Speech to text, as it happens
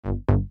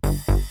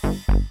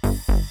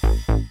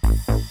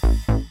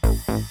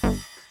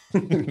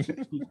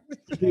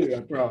Yeah,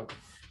 bro.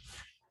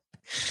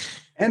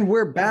 And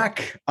we're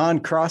back on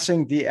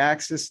Crossing the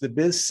Axis, the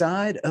biz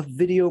side of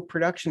video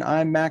production.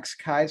 I'm Max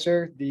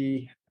Kaiser,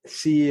 the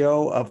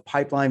CEO of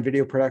Pipeline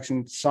Video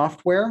Production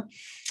Software.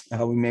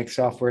 We make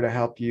software to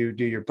help you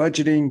do your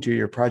budgeting, do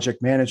your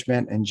project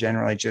management, and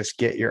generally just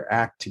get your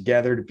act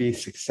together to be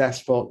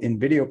successful in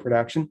video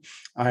production.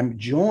 I'm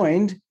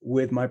joined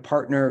with my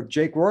partner,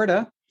 Jake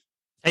Rorda.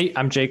 Hey,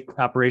 I'm Jake,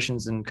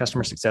 Operations and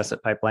Customer Success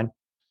at Pipeline.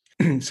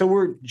 So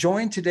we're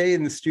joined today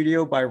in the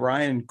studio by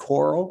Ryan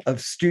Koral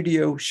of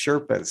Studio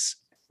Sherpas.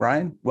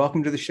 Ryan,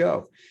 welcome to the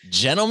show.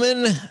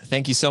 Gentlemen,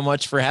 thank you so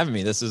much for having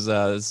me. This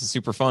is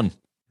super fun.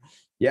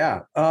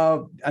 Yeah.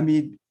 I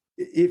mean,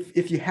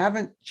 if you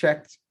haven't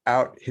checked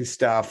out his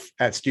stuff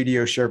at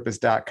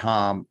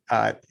studiosherpas.com,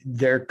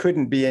 there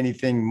couldn't be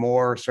anything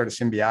more sort of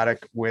symbiotic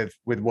with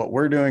what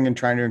we're doing and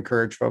trying to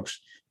encourage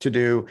folks to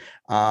do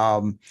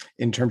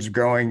in terms of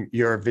growing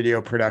your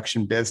video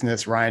production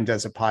business. Ryan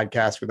does a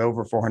podcast with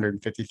over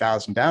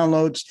 450,000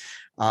 downloads,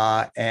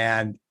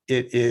 and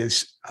it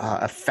is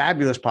a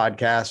fabulous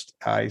podcast.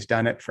 He's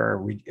done it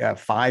for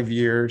 5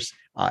 years.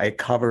 It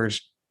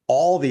covers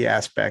all the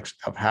aspects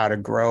of how to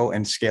grow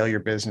and scale your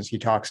business. He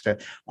talks to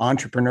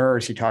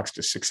entrepreneurs. He talks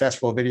to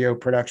successful video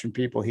production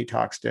people. He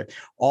talks to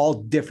all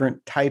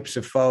different types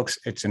of folks.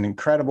 It's an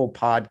incredible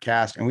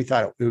podcast. And we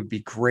thought it would be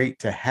great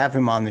to have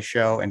him on the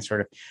show and sort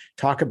of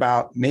talk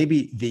about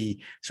maybe the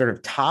sort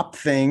of top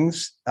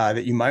things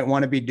that you might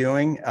want to be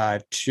doing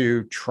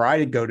to try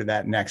to go to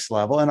that next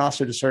level, and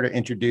also to sort of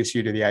introduce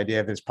you to the idea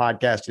of his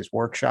podcast, his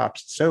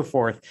workshops, and so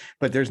forth.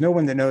 But there's no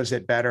one that knows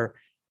it better.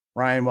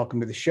 Ryan, welcome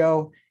to the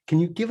show. Can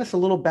you give us a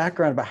little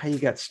background about how you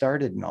got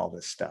started in all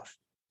this stuff?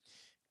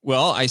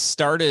 Well, I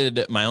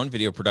started my own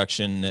video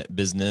production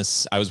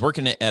business. I was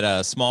working at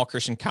a small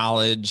Christian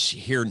college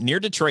here near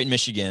Detroit,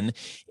 Michigan,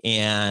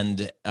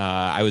 and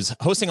I was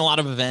hosting a lot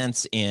of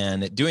events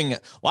and doing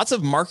lots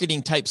of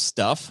marketing type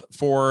stuff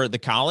for the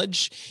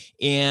college.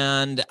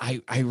 And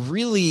I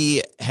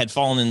really had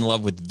fallen in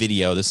love with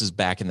video. This is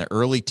back in the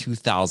early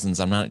 2000s.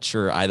 I'm not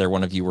sure either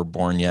one of you were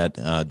born yet.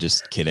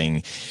 Just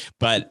kidding.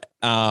 But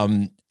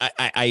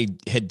I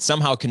had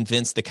somehow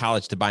convinced the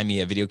college to buy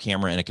me a video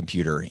camera and a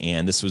computer.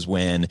 And this was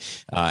when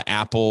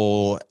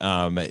Apple,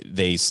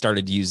 they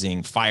started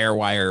using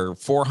FireWire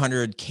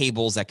 400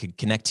 cables that could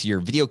connect to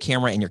your video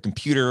camera and your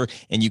computer.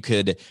 And you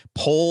could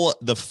pull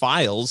the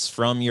files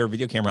from your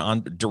video camera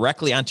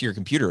directly onto your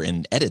computer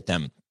and edit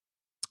them.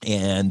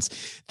 And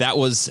that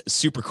was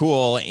super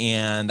cool.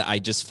 And I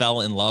just fell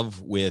in love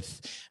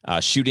with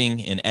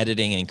shooting and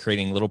editing and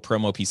creating little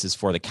promo pieces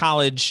for the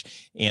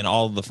college and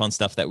all of the fun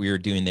stuff that we were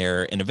doing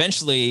there. And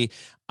eventually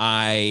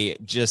I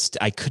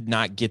could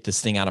not get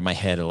this thing out of my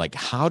head. Like,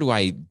 how do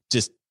I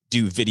just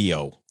do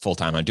video full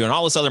time? I'm doing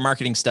all this other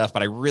marketing stuff,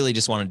 but I really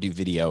just want to do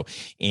video.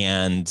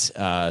 And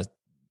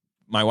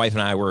my wife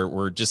and I we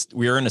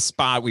were in a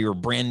spot. We were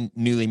brand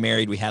newly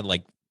married. We had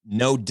like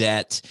no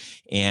debt.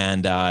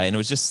 And it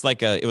was just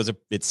like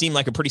it seemed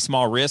like a pretty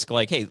small risk.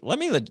 Like, hey, let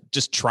me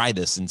just try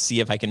this and see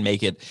if I can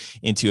make it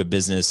into a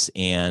business.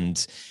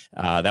 And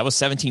that was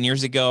 17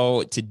 years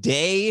ago.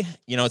 Today,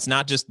 it's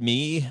not just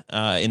me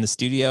in the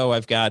studio.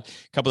 I've got a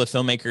couple of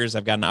filmmakers.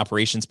 I've got an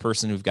operations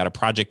person. We've got a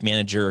project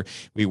manager.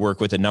 We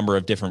work with a number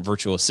of different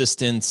virtual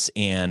assistants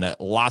and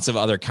lots of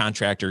other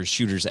contractors,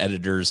 shooters,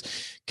 editors,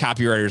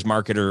 copywriters,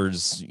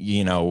 marketers,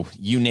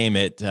 you name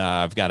it.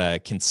 I've got a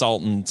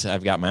consultant.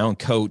 I've got my own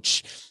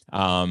coach.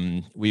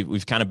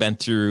 We've kind of been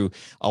through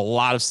a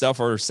lot of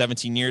stuff over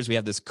 17 years. We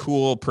have this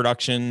cool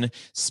production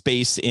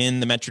space in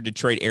the Metro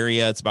Detroit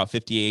area. It's about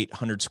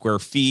 5,800 square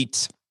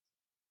feet.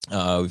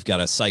 We've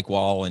got a psych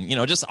wall and,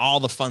 just all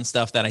the fun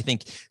stuff that I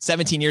think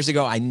 17 years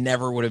ago, I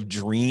never would have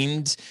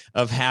dreamed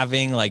of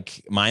having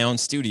like my own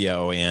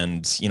studio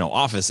and,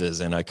 offices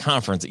and a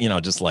conference,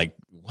 just like,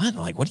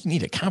 what do you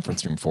need a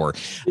conference room for?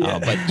 Yeah.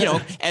 But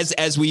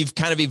as we've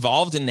kind of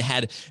evolved and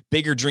had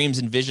bigger dreams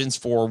and visions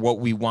for what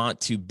we want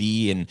to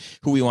be and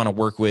who we want to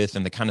work with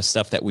and the kind of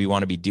stuff that we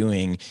want to be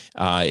doing,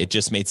 it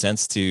just made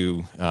sense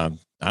to,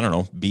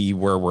 be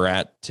where we're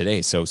at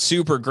today. So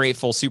super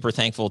grateful, super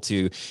thankful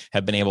to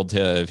have been able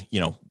to,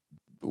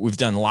 we've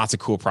done lots of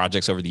cool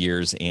projects over the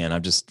years, and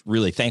I'm just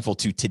really thankful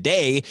to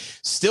today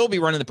still be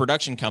running the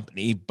production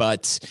company.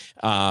 But,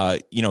 5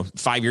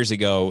 years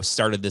ago,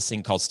 started this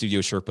thing called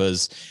Studio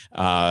Sherpas.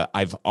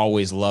 I've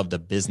always loved the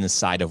business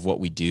side of what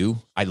we do.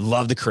 I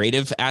love the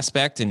creative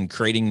aspect and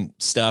creating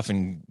stuff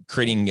and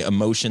creating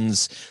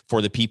emotions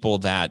for the people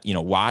that,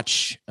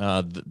 watch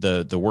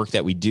the work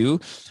that we do.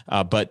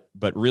 But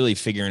really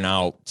figuring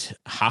out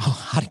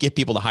how to get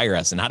people to hire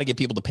us and how to get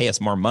people to pay us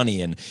more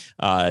money. And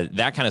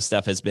that kind of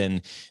stuff has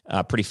been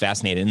pretty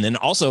fascinating. And then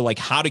also like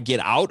how to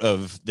get out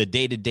of the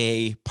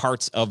day-to-day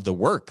parts of the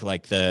work,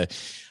 like the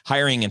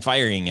hiring and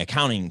firing,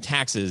 accounting,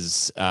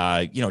 taxes,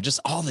 just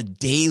all the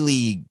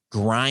daily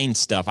grind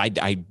stuff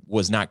I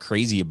was not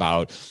crazy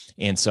about.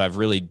 And so I've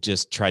really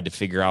just tried to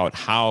figure out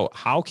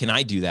how can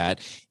I do that?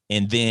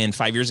 And then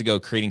 5 years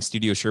ago, creating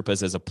Studio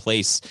Sherpas as a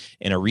place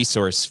and a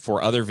resource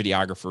for other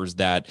videographers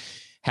that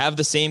have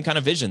the same kind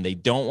of vision. They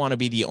don't want to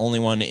be the only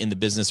one in the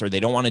business, or they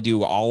don't want to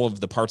do all of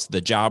the parts of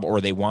the job, or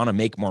they want to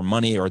make more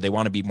money, or they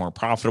want to be more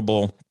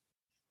profitable.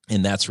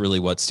 And that's really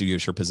what Studio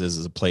Sherpas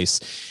is a place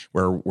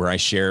where I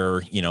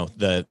share,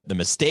 the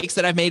mistakes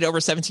that I've made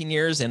over 17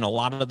 years and a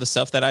lot of the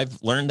stuff that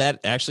I've learned that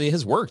actually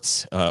has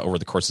worked over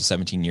the course of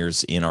 17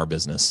 years in our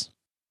business.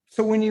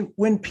 So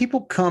when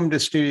people come to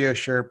Studio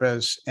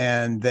Sherpas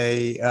and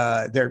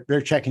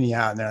they're checking you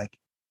out and they're like,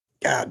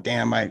 God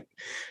damn, I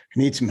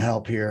need some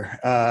help here.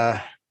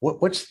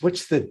 What's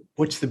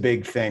the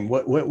big thing?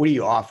 What do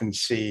you often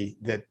see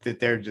that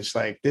they're just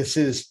like, this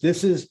is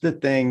the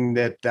thing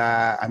that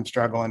I'm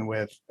struggling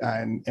with,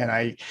 and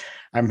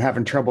I'm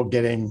having trouble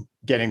getting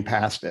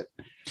past it.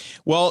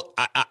 Well,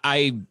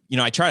 I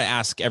try to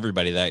ask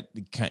everybody that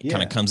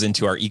kind of comes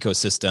into our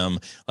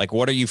ecosystem, like,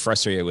 what are you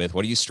frustrated with?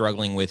 What are you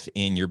struggling with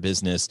in your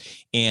business?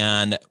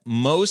 And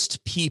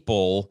most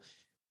people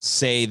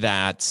say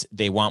that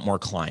they want more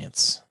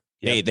clients.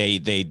 Yep.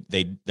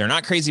 They're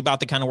not crazy about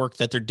the kind of work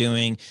that they're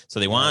doing.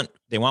 So they want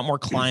more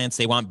clients,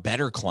 they want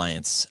better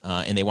clients,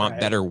 and they want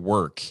better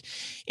work.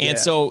 And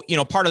so,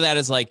 part of that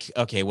is like,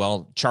 okay,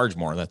 well, charge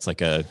more. That's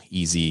like a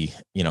easy,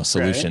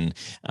 solution.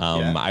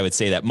 Right. I would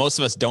say that most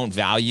of us don't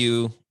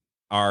value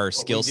our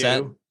skill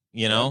set,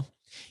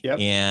 Yep.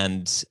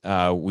 And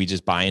we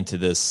just buy into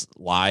this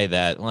lie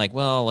that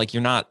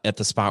you're not at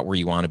the spot where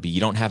you want to be. You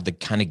don't have the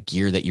kind of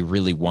gear that you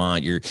really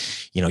want. You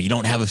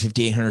don't have a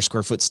 5,800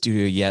 square foot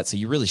studio yet. So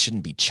you really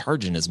shouldn't be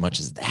charging as much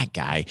as that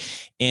guy.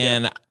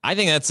 And I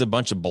think that's a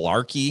bunch of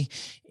malarkey,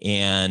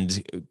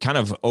 and kind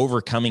of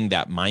overcoming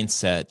that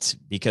mindset,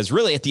 because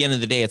really at the end of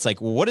the day, it's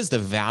like, well, what is the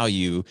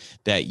value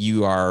that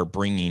you are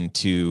bringing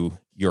to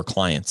your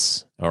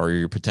clients or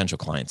your potential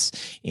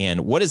clients?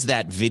 And what is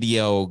that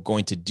video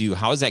going to do?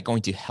 How is that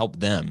going to help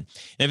them?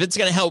 And if it's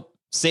going to help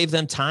save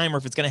them time, or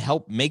if it's going to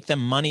help make them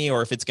money,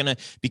 or if it's going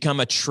to become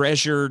a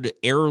treasured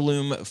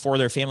heirloom for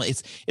their family,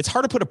 it's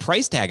hard to put a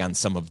price tag on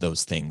some of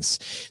those things.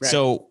 Right.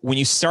 So when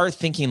you start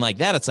thinking like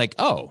that, it's like,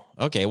 oh,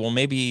 okay, well,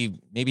 maybe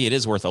it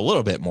is worth a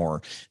little bit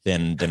more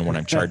than what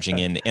I'm charging.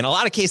 In a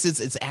lot of cases,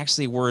 it's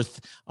actually worth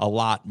a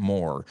lot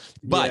more.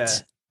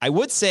 But I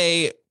would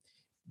say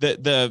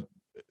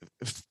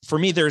for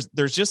me, there's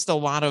just a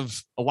lot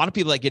of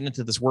people that get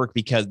into this work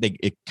because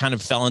it kind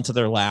of fell into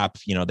their lap.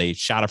 They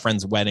shot a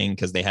friend's wedding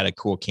because they had a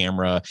cool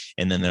camera,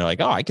 and then they're like,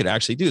 oh, I could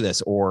actually do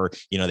this. Or,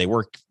 they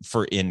work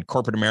in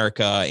corporate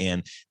America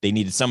and they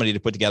needed somebody to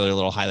put together a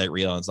little highlight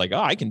reel. And it's like,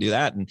 oh, I can do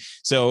that. And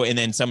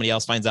then somebody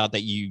else finds out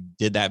that you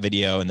did that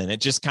video, and then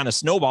it just kind of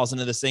snowballs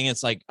into this thing.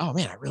 It's like, oh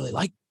man, I really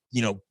like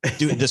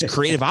doing this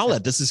creative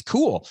outlet. This is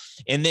cool.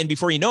 And then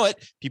before you know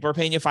it, people are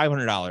paying you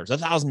 $500, $1,000,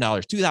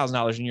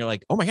 $2,000. And you're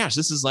like, oh my gosh,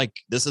 this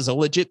is a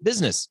legit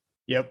business.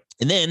 Yep.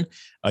 And then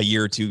a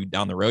year or two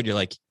down the road, you're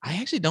like, I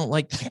actually don't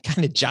like the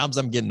kind of jobs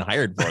I'm getting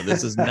hired for.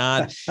 This is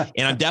not,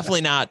 and I'm definitely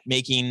not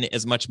making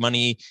as much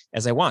money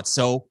as I want.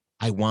 So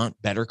I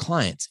want better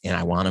clients and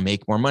I want to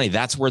make more money.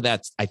 That's where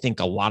I think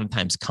a lot of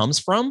times comes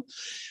from.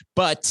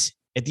 But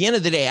at the end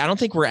of the day, I don't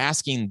think we're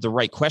asking the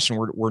right question.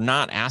 We're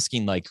not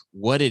asking like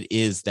what it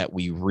is that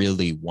we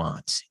really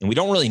want. And we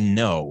don't really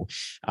know.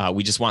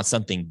 We just want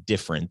something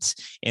different.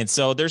 And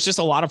so there's just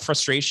a lot of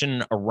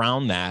frustration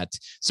around that.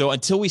 So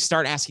until we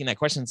start asking that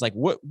question, it's like,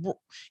 what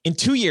in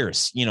 2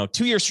 years,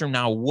 2 years from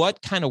now, what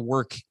kind of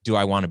work do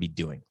I want to be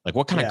doing? Like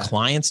what kind of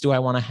clients do I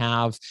want to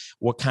have?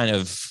 What kind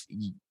of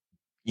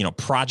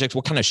projects,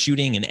 what kind of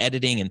shooting and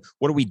editing, and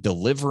what are we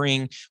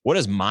delivering? What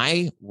does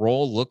my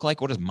role look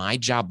like? What does my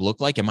job look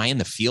like? Am I in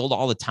the field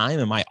all the time?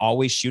 Am I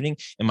always shooting?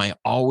 Am I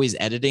always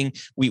editing?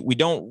 We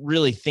don't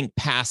really think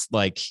past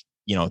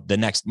the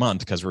next month,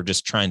 because we're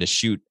just trying to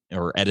shoot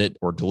or edit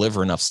or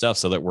deliver enough stuff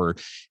so that we're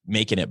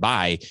making it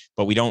by,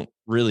 but we don't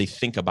really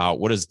think about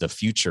what does the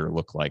future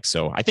look like.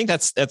 So I think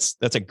that's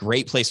a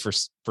great place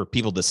for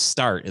people to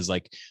start, is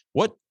like,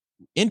 what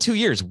in 2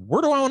 years,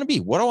 where do I want to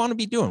be? What do I want to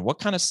be doing? What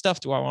kind of stuff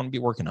do I want to be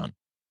working on?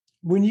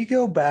 When you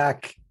go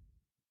back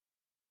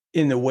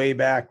in the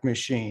Wayback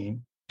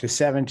Machine to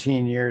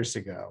 17 years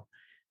ago,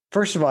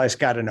 first of all, I just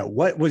got to know,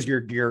 what was your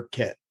gear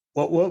kit?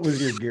 What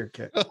was your gear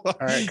kit? All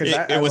right, because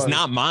it was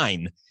not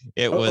mine.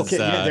 It was okay.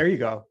 There you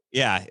go.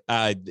 Yeah,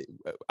 I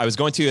was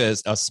going to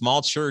a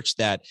small church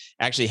that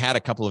actually had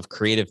a couple of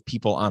creative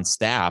people on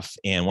staff,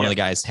 and one of the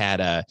guys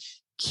had a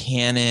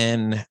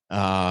Canon.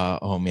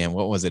 Oh man,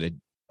 what was it?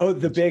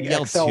 The big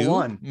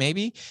XL1,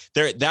 maybe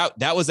there.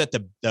 That was at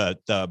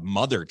the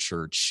mother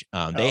church.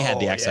 They had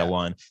the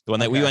XL1, the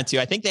one that we went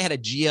to. I think they had a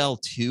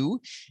GL2.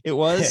 It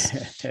was.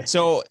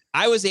 So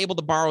I was able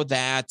to borrow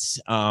that.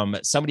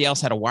 Somebody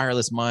else had a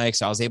wireless mic,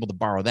 so I was able to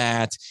borrow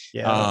that.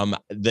 Yeah.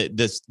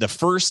 The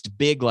first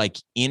big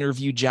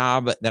interview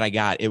job that I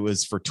got, it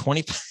was for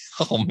 25.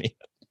 Oh man.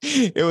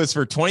 It was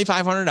for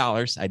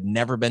 $2,500. I'd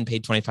never been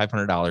paid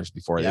 $2,500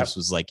 before. Yep. This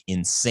was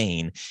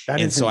insane. That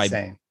is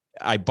insane.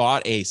 I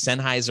bought a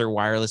Sennheiser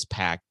wireless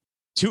pack.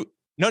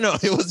 No,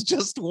 it was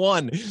just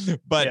one.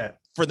 But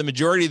for the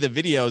majority of the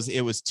videos,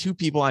 it was two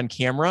people on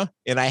camera,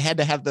 and I had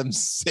to have them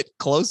sit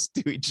close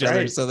to each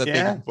other so that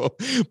they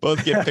could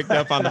both get picked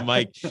up on the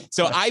mic.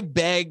 So I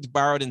begged,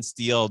 borrowed, and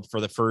stealed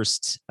for the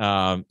first,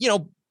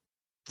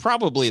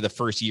 probably the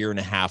first year and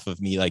a half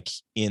of me like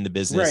in the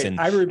business. And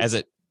I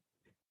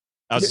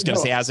was just going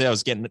to say, as I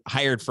was getting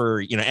hired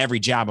for, every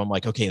job, I'm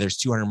like, okay, there's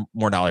 $200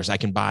 more. I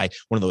can buy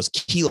one of those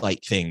key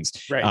light things.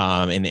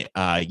 Right.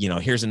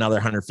 Here's another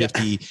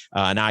 150.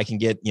 Now I can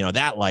get,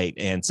 that light.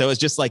 And so it's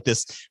just like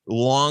this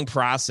long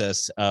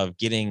process of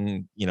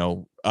getting,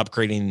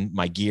 upgrading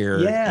my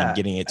gear and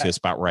getting it to a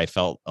spot where I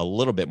felt a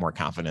little bit more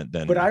confident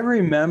than. But I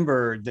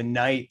remember the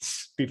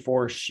nights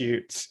before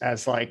shoots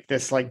as like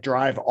this, like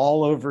drive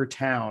all over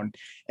town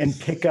and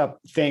pick up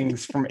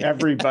things from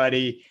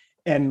everybody.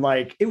 And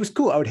like, it was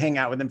cool. I would hang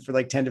out with them for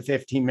like 10 to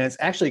 15 minutes,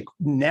 actually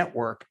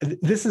network.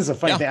 This is a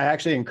funny thing. I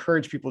actually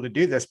encourage people to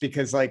do this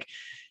because like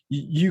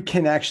you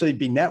can actually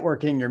be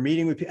networking. You're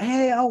meeting with people.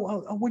 Hey,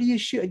 what do you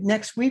shoot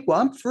next week? Well,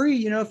 I'm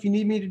free, if you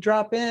need me to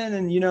drop in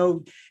and,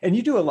 and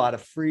you do a lot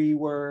of free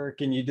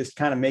work and you just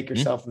kind of make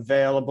yourself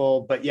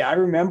available. But yeah, I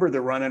remember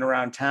the running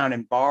around town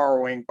and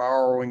borrowing,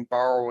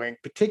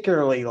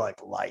 particularly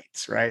like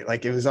lights, right?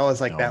 Like it was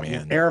always like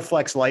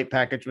Airflex light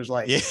package was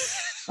like,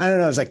 I don't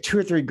know, it was like $2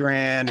 or $3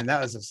 grand. And that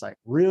was just like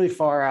really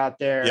far out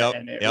there.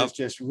 And it was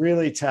just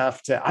really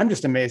tough I'm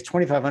just amazed.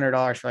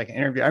 $2,500 for like an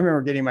interview. I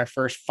remember getting my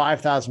first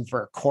 $5,000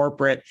 for a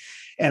corporate.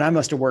 And I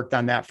must've worked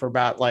on that for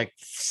about like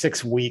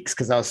 6 weeks.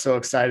 Cause I was so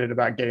excited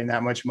about getting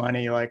that much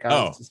money. Like,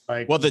 I was just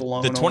like, the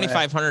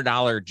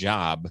 $2,500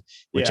 job,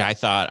 which I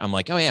thought, I'm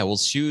like, oh yeah, we'll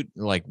shoot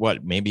like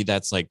maybe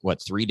that's like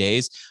 3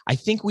 days. I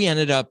think we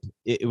ended up,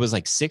 it was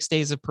like 6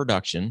 days of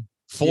production,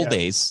 full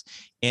days.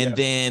 And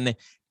then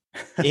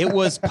it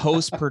was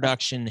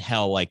post-production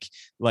hell. Like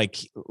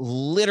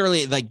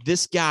literally like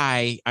this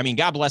guy, I mean,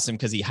 God bless him,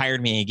 because he hired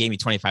me and he gave me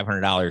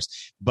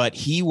 $2,500, but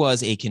he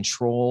was a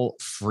control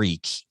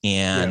freak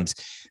and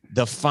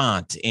the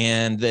font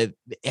and it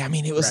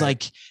was I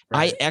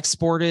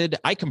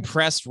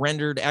compressed,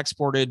 rendered,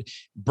 exported,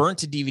 burnt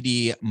to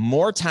DVD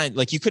more time.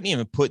 Like you couldn't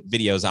even put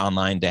videos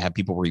online to have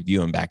people review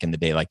them back in the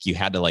day. Like you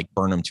had to like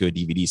burn them to a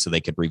DVD so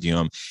they could review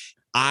them.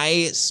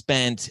 I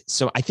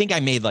think I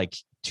made like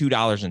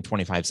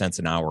 $2.25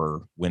 an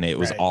hour when it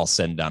was all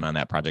said and done on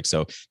that project.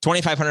 So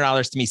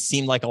 $2,500 to me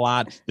seemed like a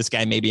lot. This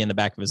guy, maybe in the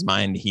back of his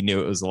mind, he knew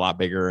it was a lot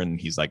bigger,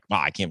 and he's like,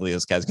 "Wow, I can't believe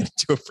this guy's going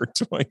to do it for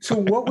 20." So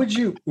what would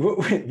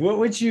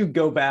you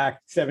go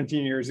back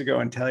 17 years ago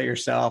and tell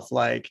yourself,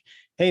 like,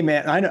 "Hey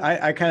man,"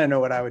 I kind of know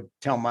what I would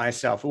tell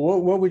myself.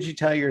 What would you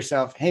tell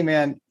yourself? Hey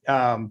man,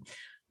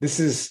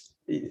 this is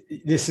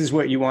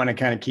what you want to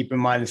kind of keep in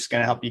mind. This is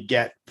going to help you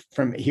get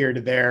from here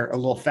to there a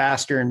little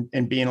faster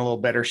and be in a little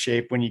better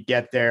shape when you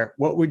get there.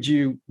 What would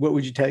you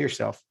tell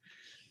yourself?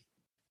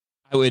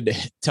 I would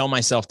tell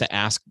myself to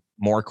ask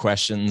more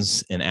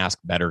questions and ask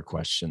better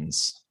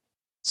questions.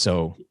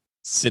 So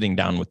sitting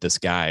down with this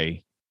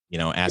guy,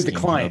 asking with the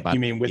client, about, you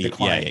mean with the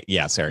client?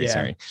 Yeah.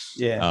 Sorry.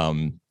 Yeah.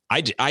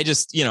 I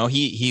just,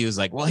 he was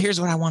like, well,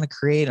 here's what I want to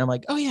create. And I'm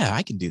like, oh yeah,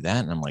 I can do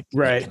that. And I'm like,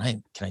 right.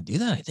 Can I do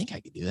that? I think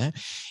I could do that.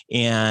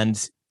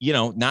 And,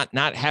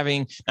 not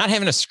having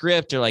a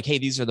script or like, hey,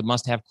 these are the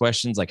must-have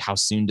questions. Like, how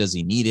soon does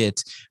he need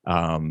it?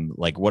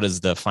 Like, what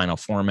does the final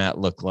format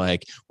look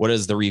like? What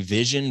does the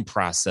revision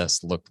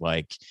process look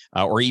like?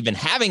 Or even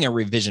having a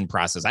revision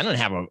process. I don't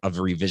have a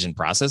revision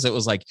process. It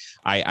was like,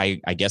 I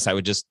guess I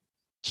would just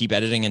keep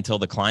editing until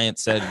the client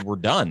said we're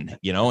done,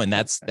 and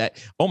that's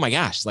that. Oh my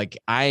gosh. Like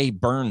I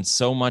burned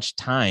so much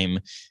time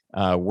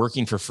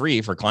working for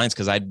free for clients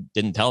because I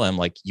didn't tell them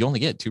like you only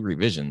get 2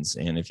 revisions.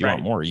 And if you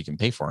want more, you can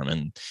pay for them.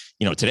 And,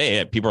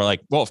 today people are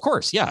like, well, of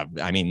course. Yeah.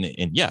 I mean,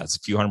 and yeah, it's a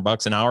few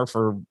 $100 an hour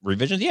for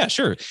revisions. Yeah,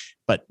 sure.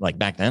 But like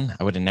back then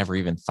I would have never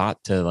even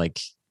thought to like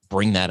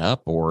bring that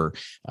up or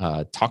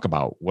talk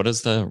about what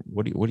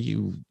do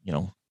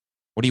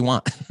you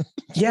want?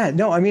 Yeah,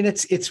 no, I mean,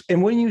 it's,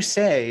 and when you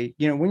say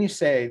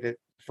that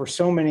for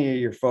so many of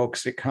your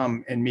folks that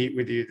come and meet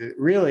with you, that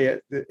really at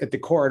the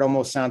core, it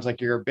almost sounds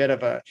like you're a bit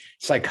of a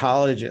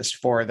psychologist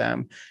for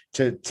them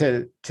to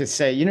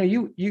say,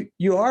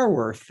 you are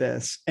worth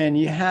this, and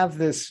you have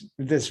this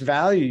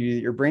value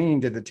that you're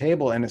bringing to the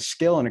table and a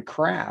skill and a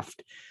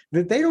craft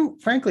that they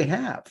don't frankly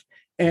have.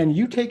 And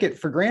you take it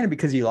for granted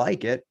because you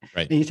like it.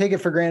 Right. And you take it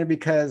for granted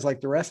because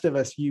like the rest of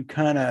us, you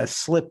kind of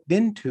slipped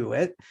into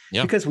it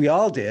because we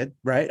all did.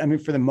 Right. I mean,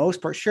 for the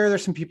most part, sure.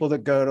 There's some people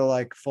that go to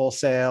like Full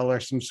Sail or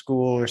some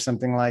school or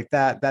something like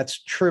that.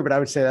 That's true. But I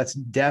would say that's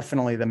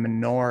definitely the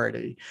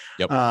minority.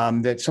 Yep.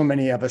 That so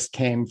many of us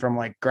came from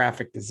like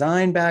graphic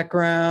design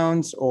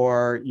backgrounds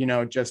or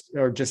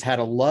just had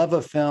a love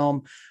of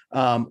film.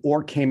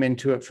 Or came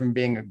into it from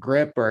being a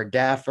grip or a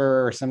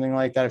gaffer or something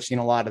like that. I've seen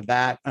a lot of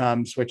that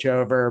switch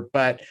over,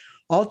 but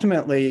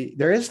ultimately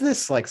there is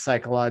this like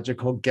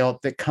psychological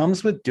guilt that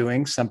comes with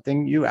doing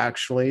something you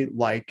actually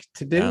like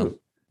to do.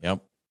 Yeah.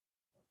 Yep.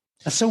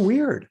 That's so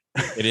weird.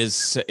 It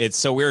is. It's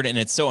so weird. And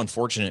it's so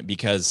unfortunate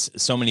because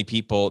so many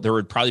people, there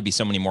would probably be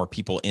so many more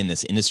people in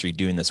this industry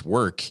doing this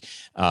work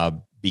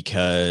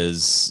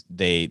because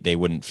they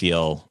wouldn't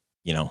feel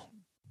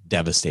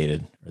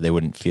devastated, or they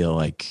wouldn't feel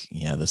like,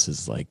 yeah, this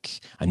is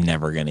like, I'm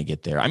never going to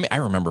get there. I mean, I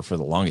remember for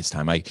the longest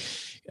time,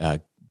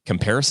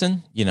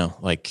 comparison,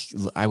 like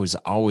I was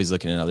always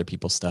looking at other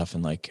people's stuff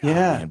and like, oh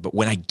man, but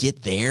when I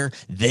get there,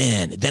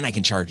 then I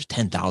can charge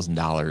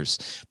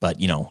 $10,000.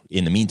 But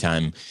in the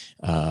meantime,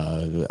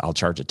 I'll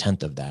charge a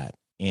tenth of that.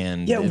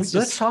 And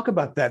let's talk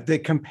about that. The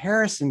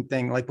comparison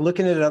thing, like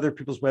looking at other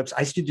people's websites.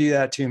 I used to do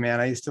that too, man.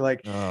 I used to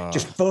like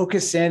just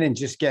focus in and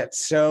just get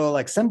so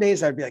like some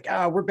days I'd be like,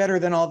 oh, we're better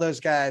than all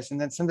those guys.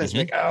 And then some days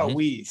like, oh,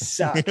 we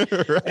suck.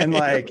 Right. And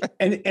like,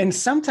 and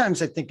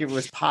sometimes I think it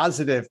was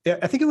positive.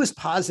 I think it was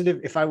positive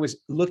if I was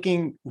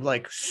looking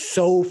like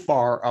so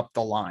far up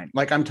the line,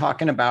 like I'm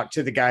talking about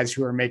to the guys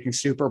who are making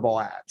Super Bowl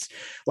ads.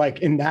 Like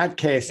in that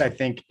case, I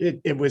think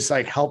it was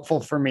like helpful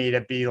for me to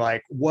be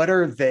like, what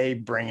are they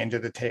bringing to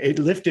the table?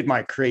 It lifted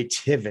my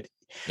creativity.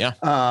 Yeah.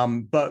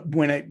 But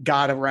when it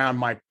got around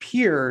my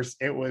peers,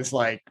 it was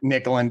like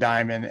nickel and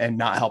dime and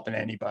not helping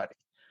anybody.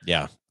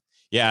 Yeah.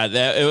 Yeah,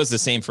 it was the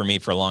same for me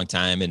for a long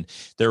time. And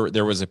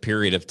there was a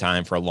period of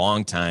time for a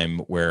long time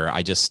where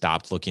I just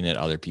stopped looking at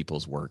other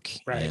people's work.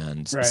 Right.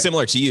 And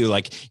similar to you,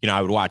 like, I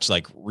would watch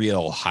like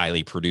real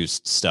highly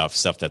produced stuff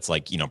that's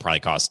like, probably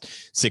cost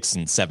 6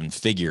 and 7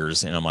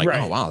 figures. And I'm like,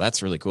 oh, wow,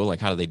 that's really cool.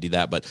 Like, how do they do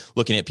that? But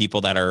looking at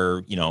people that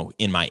are,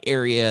 in my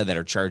area that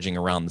are charging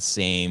around the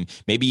same,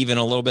 maybe even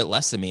a little bit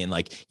less than me. And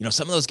like,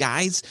 some of those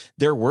guys,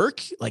 their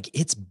work, like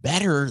it's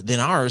better than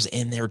ours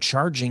and they're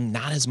charging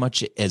not as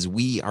much as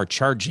we are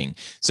charging.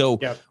 So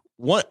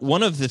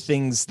one of the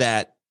things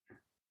that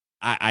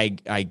I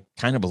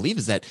kind of believe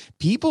is that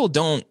people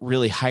don't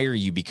really hire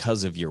you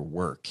because of your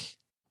work,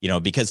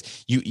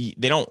 because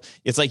they don't,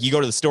 it's like you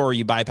go to the store,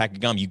 you buy a pack of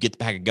gum, you get the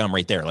pack of gum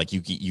right there. Like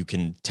you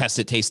can test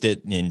it, taste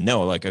it and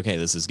know like, okay,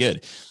 this is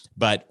good.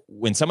 But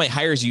when somebody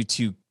hires you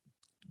to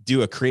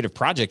do a creative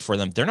project for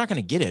them, they're not going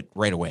to get it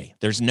right away.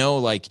 There's no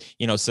like,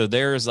 so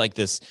there's like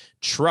this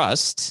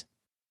trust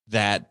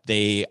that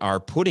they are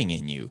putting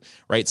in you.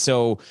 Right.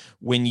 So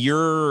when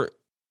you're,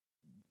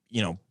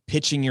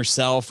 pitching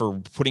yourself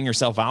or putting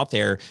yourself out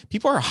there,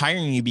 people are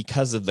hiring you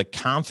because of the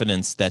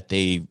confidence that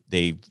they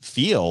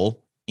feel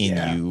in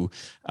you,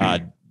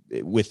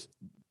 with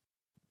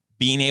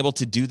being able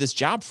to do this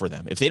job for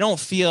them. If they don't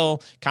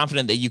feel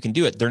confident that you can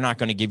do it, they're not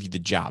going to give you the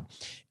job.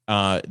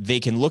 They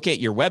can look at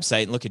your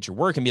website and look at your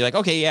work and be like,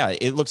 okay, yeah,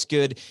 it looks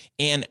good.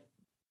 And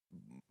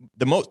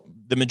the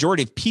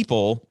majority of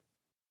people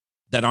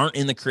that aren't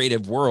in the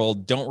creative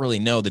world don't really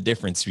know the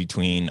difference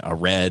between a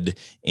Red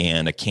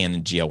and a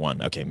Canon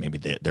GL1. Okay, maybe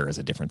there is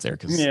a difference there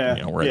because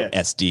we're at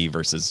SD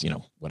versus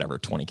whatever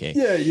 20K.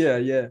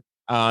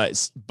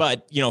 Yeah.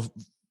 But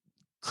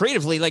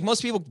creatively, like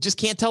most people just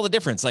can't tell the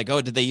difference. Like, oh,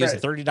 did they use a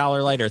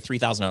 $30 light or a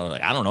 $3,000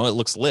 light? I don't know. It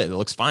looks lit. It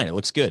looks fine. It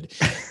looks good.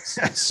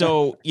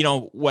 So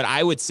what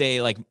I would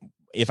say, like,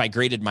 if I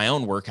graded my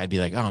own work, I'd be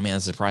like, oh man,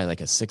 this is probably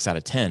like a 6 out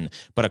of 10.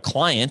 But a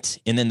client,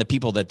 and then the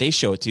people that they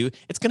show it to,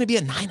 it's going to be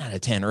a 9 out of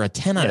 10 or a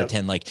 10 out of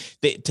 10. Like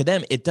to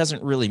them, it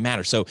doesn't really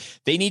matter. So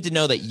they need to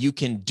know that you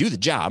can do the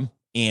job.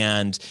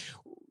 And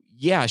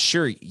yeah,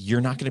 sure, you're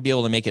not going to be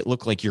able to make it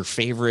look like your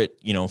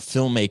favorite,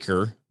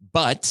 filmmaker,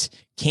 but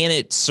can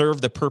it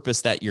serve the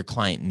purpose that your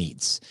client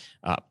needs?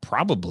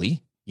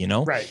 Probably,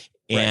 Right.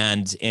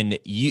 And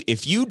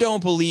if you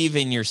don't believe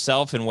in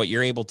yourself and what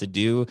you're able to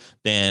do,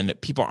 then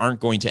people aren't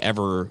going to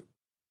ever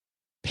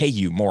pay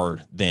you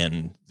more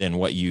than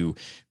what you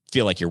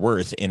feel like you're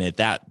worth. And at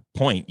that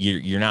point,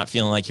 you're not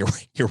feeling like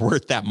you're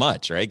worth that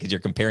much, right? Because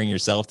you're comparing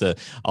yourself to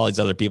all these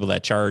other people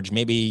that charge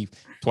maybe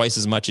twice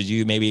as much as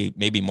you,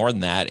 maybe more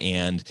than that.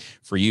 And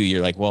for you,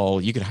 you're like, well,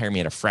 you could hire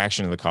me at a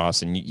fraction of the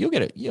cost, and you'll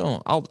get it.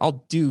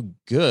 I'll do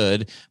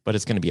good, but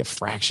it's going to be a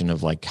fraction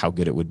of like how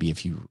good it would be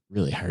if you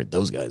really hired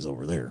those guys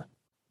over there.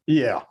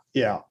 Yeah.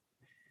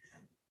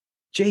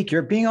 Jake,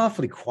 you're being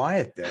awfully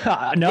quiet there.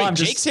 No, Wait, I'm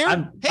Jake's here?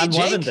 I'm Jake.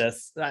 loving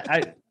this.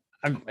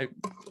 I'm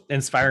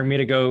inspiring me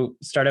to go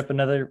start up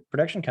another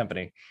production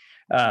company.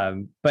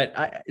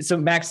 So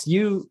Max,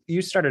 you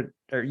started,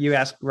 or you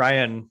asked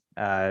Ryan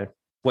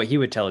what he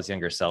would tell his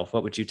younger self.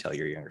 What would you tell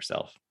your younger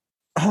self?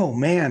 Oh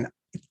man,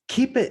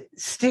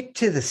 stick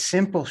to the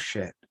simple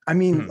shit. I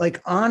mean,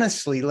 like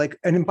honestly, like,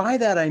 and by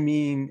that I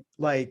mean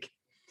like,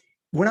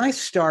 when I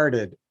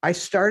started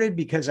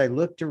because I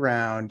looked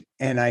around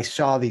and I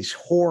saw these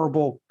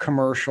horrible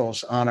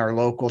commercials on our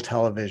local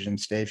television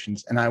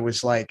stations. And I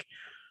was like,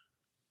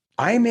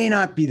 I may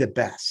not be the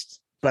best,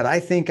 but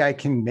I think I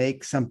can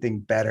make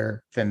something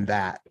better than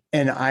that.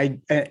 And I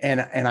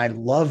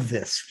love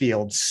this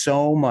field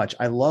so much.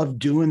 I love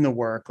doing the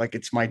work. Like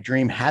it's my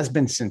dream, has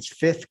been since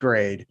 5th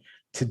grade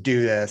to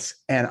do this.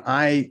 And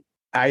I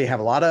have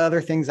a lot of other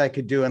things I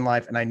could do in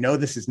life. And I know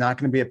this is not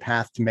going to be a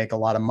path to make a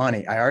lot of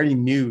money. I already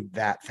knew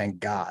that, thank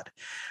God.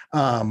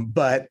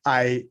 But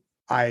I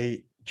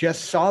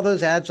just saw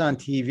those ads on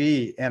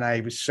TV and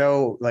I was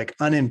so like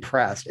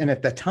unimpressed. And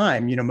at the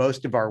time,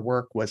 most of our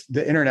work was,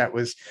 the internet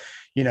was,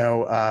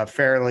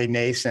 fairly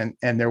nascent,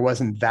 and there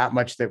wasn't that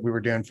much that we were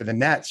doing for the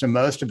net. So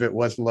most of it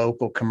was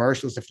local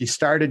commercials. If you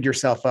started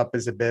yourself up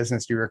as a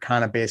business, you were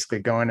kind of basically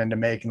going into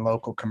making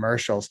local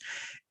commercials.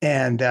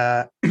 And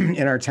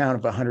in our town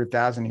of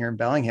 100,000 here in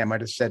Bellingham, I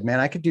just said, man,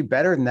 I could do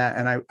better than that.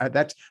 And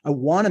I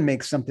want to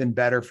make something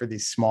better for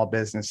these small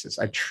businesses.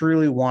 I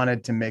truly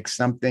wanted to make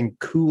something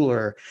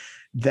cooler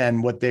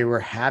than what they were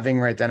having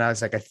right then. I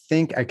was like, I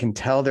think I can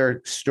tell their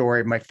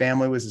story. My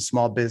family was a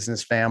small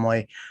business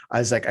family. I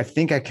was like, I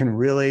think I can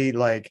really,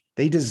 like,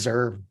 they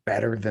deserve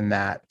better than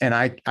that. And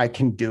I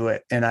can do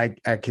it. And I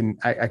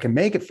can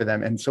make it for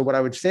them. And so what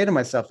I would say to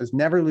myself is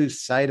never lose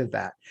sight of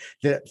that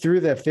through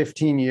the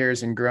 15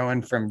 years and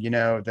growing from,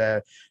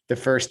 the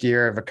first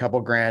year of a couple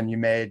grand you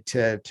made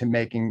to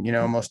making,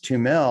 almost 2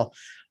 mil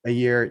a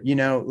year,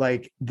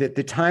 like the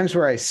times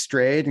where I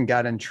strayed and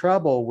got in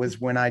trouble was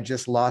when I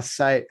just lost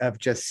sight of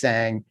just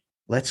saying,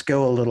 let's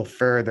go a little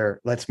further.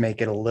 Let's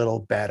make it a little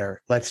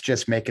better. Let's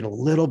just make it a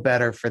little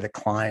better for the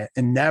client,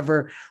 and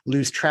never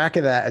lose track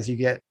of that as you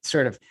get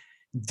sort of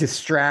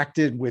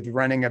distracted with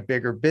running a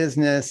bigger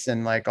business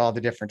and like all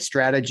the different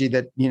strategy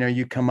that,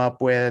 you come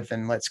up with,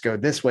 and let's go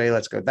this way,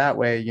 let's go that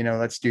way,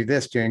 let's do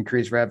this to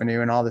increase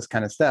revenue and all this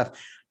kind of stuff,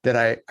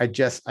 that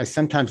I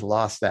sometimes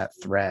lost that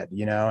thread,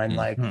 and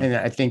like, and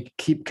I think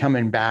keep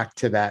coming back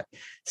to that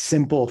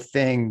simple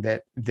thing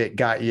that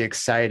got you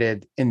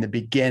excited in the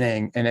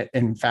beginning. And it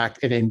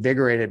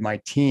invigorated my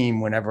team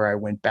whenever I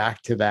went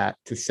back to that,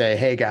 to say,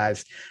 hey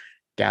guys,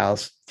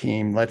 gals,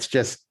 team, let's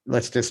just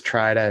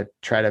try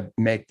to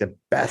make the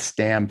best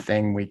damn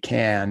thing we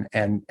can.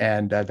 And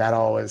that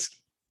always,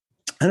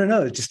 I don't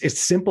know, it's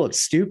simple,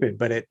 it's stupid,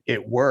 but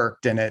it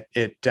worked. And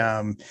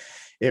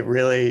it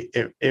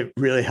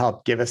really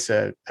helped give us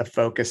a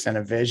focus and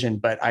a vision.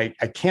 But I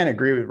can't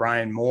agree with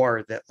Ryan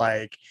more that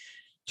like,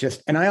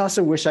 and I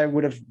also wish I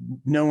would have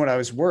known what I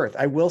was worth.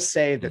 I will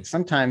say that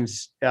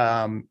sometimes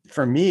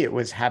for me, it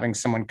was having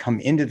someone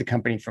come into the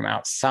company from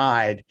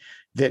outside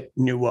that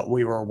knew what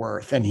we were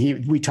worth. And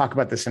we talk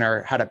about this in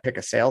our How to Pick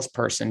a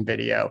Salesperson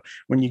video.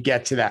 When you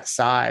get to that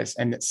size,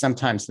 and that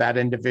sometimes that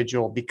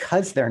individual,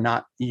 because they're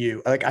not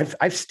you, like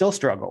I've still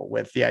struggled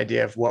with the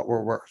idea of what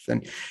we're worth.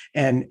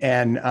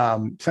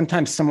 And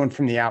sometimes someone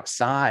from the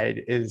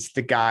outside is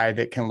the guy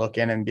that can look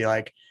in and be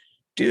like,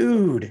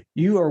 dude,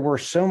 you are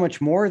worth so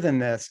much more than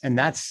this. And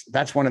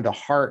that's one of the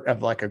heart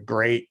of like a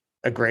great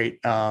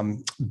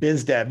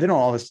biz dev. They don't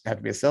always have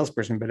to be a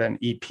salesperson, but an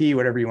EP,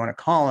 whatever you want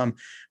to call them,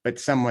 but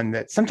someone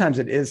that sometimes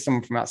it is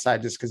someone from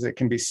outside, just because it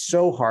can be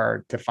so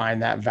hard to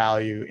find that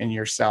value in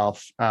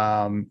yourself.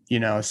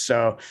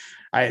 So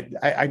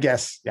I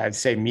guess I'd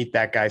say meet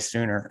that guy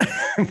sooner,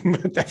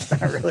 but that's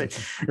not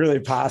really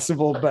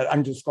possible. But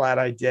I'm just glad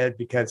I did,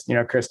 because,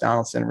 Chris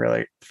Donaldson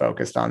really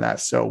focused on that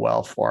so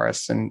well for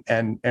us,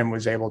 and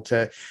was able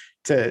to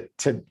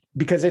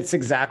because it's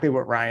exactly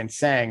what Ryan's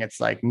saying. It's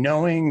like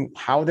knowing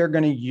how they're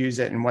going to use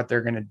it and what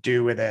they're going to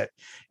do with it,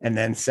 and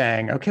then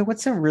saying, okay,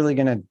 what's it really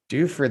going to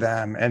do for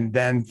them? And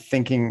then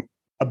thinking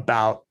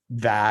about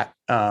that.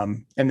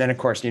 And then of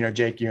course,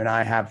 Jake, you and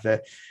I have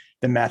the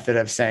method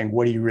of saying,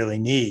 what do you really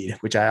need?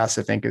 Which I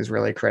also think is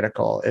really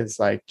critical, is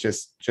like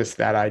just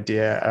that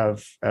idea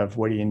of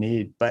what do you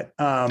need? But,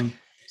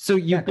 so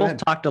you both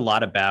talked a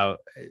lot about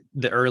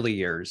the early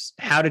years.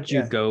 How did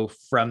you go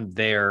from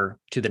there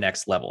to the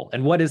next level?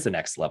 And what is the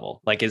next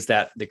level? Like, is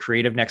that the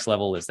creative next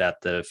level? Is that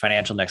the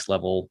financial next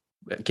level?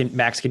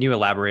 Max, can you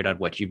elaborate on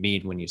what you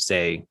mean when you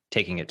say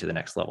taking it to the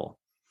next level?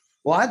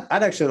 Well,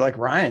 I'd actually like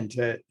Ryan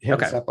to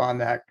hit us up on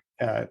that.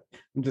 I'm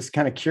just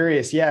kind of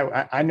curious.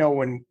 Yeah, I know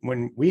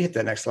when we hit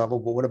the next level,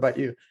 but what about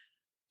you?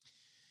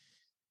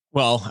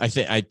 Well, I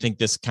think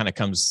this kind of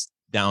comes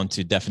down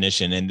to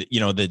definition, and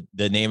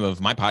the name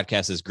of my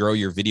podcast is Grow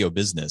Your Video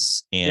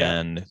Business,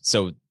 and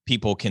so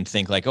people can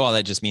think like, oh,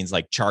 that just means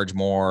like charge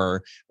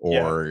more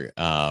or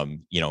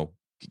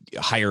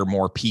hire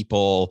more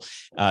people.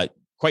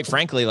 Quite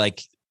frankly,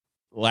 like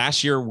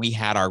last year we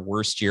had our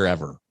worst year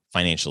ever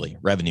financially,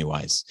 revenue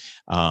wise.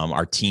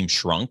 Our team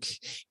shrunk,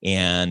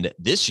 and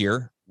this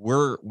year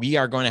we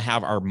are going to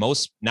have our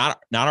most, not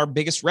our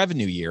biggest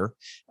revenue year.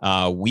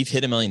 We've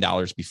hit $1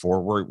 million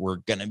before. We're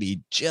going to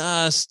be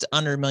just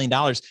under $1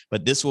 million,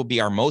 but this will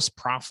be our most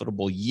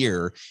profitable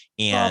year.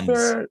 And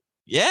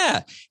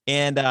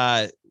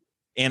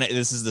and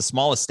this is the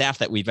smallest staff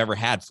that we've ever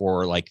had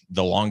for like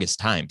the longest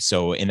time.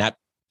 So, and that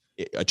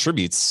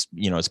attributes,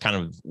 it's kind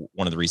of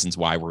one of the reasons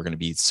why we're going to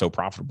be so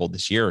profitable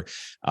this year.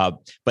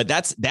 But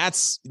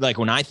that's like,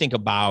 when I think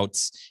about,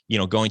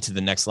 going to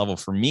the next level,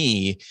 for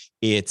me,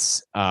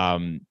 it's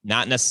not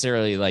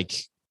necessarily like,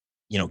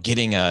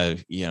 getting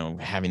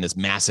having this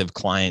massive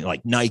client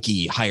like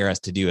Nike hire us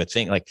to do a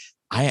thing. Like,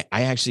 I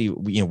actually,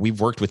 we've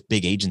worked with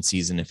big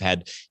agencies and have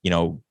had,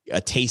 a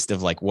taste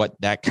of like what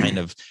that kind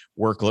of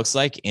work looks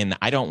like. And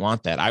I don't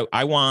want that.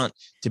 I want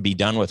to be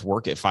done with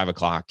work at 5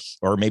 o'clock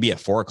or maybe at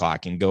 4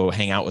 o'clock and go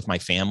hang out with my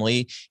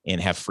family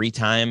and have free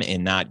time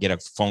and not get a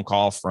phone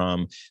call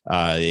from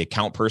the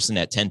account person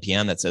at 10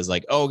 p.m. that says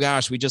like, oh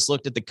gosh, we just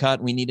looked at the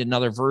cut. We need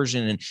another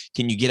version. And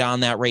can you get on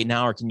that right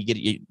now? Or can you get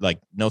it? Like,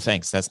 no,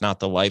 thanks. That's not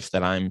the life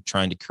that I'm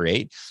trying to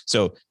create.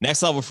 So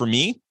next level for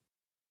me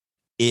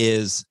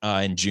is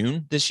in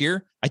June this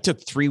year, I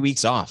took 3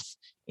 weeks off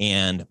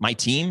and my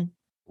team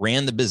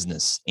ran the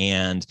business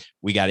and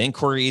we got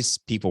inquiries.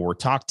 People were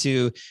talked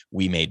to.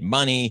 We made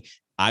money.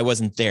 I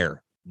wasn't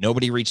there.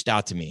 Nobody reached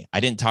out to me. I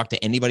didn't talk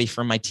to anybody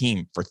from my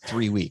team for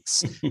 3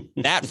 weeks.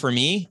 That for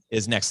me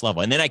is next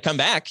level. And then I come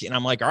back and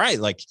I'm like, all right,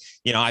 like,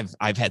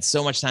 I've had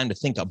so much time to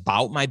think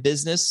about my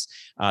business,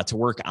 to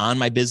work on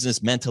my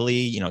business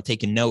mentally,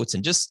 taking notes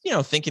and just,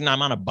 thinking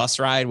I'm on a bus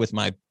ride with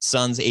my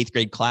son's 8th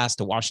grade class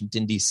to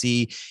Washington,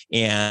 D.C.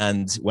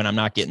 And when I'm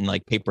not getting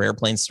like paper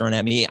airplanes thrown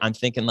at me, I'm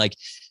thinking like,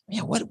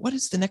 man, what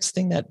is the next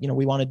thing that,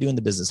 we want to do in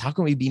the business? How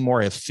can we be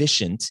more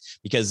efficient?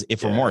 Because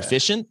if we're more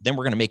efficient, then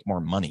we're going to make more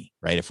money,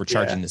 right? If we're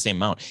charging the same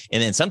amount.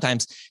 And then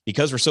sometimes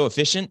because we're so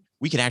efficient,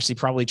 we could actually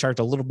probably charge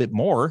a little bit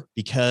more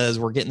because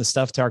we're getting the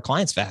stuff to our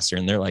clients faster.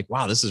 And they're like,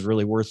 wow, this is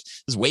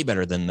way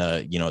better than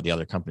the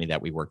other company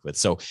that we worked with.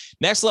 So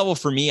next level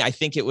for me, I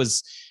think it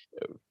was,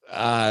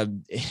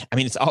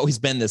 it's always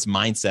been this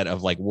mindset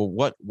of like,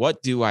 well,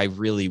 what do I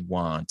really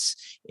want?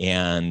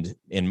 And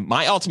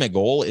my ultimate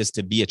goal is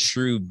to be a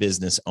true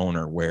business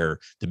owner where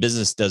the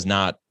business does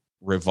not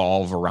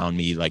revolve around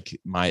me. Like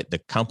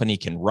the company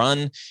can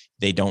run,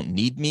 they don't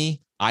need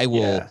me. I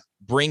will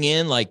bring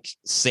in like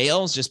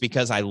sales just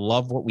because I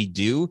love what we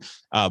do,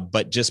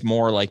 but just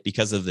more like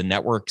because of the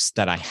networks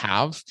that I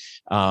have.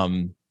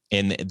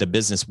 And the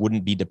business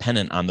wouldn't be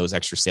dependent on those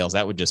extra sales.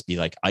 That would just be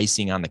like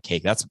icing on the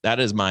cake. That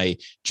is my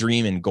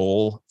dream and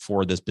goal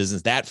for this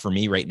business. That for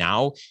me right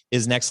now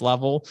is next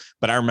level.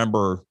 But I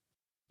remember,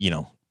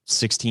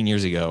 16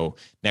 years ago,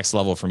 next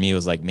level for me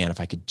was like, man, if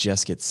I could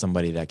just get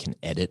somebody that can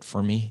edit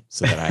for me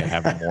so that I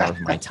have more of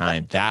my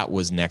time, that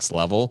was next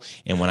level.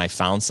 And when I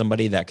found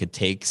somebody that could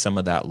take some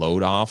of that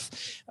load off,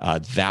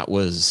 that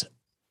was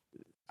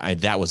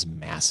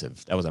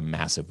massive. That was a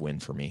massive win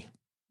for me.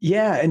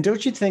 Yeah. And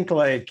don't you think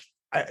like,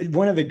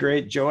 one of the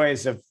great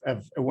joys of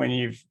when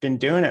you've been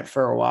doing it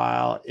for a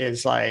while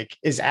is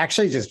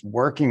actually just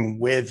working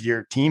with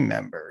your team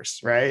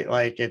members, right?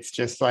 Like, it's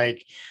just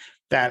like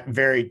that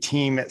very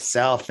team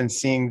itself and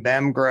seeing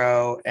them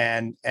grow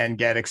and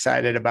get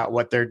excited about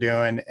what they're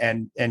doing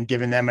and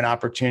giving them an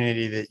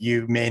opportunity that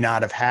you may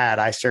not have had.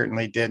 I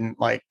certainly didn't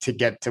like to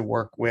get to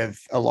work with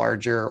a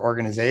larger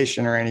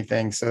organization or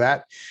anything. So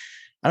that,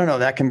 I don't know,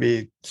 that can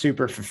be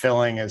super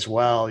fulfilling as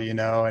well,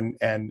 and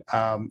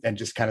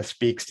just kind of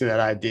speaks to that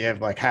idea of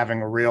like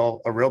having a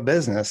real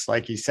business,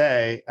 like you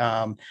say.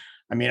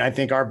 I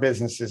think our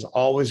business is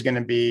always going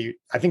to be,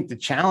 I think the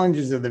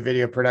challenges of the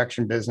video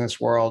production business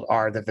world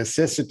are the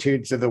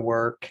vicissitudes of the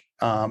work.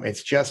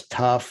 It's just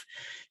tough,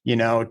 to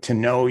know,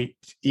 to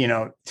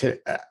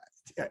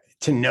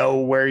know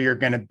where you're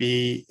going to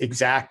be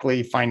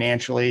exactly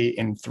financially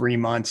in 3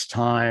 months'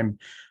 time.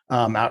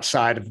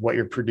 Outside of what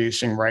you're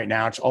producing right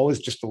now. It's always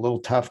just a little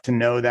tough to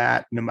know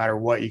that no matter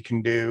what you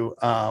can do.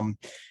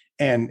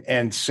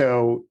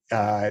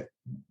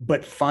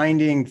 But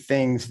finding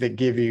things that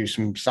give you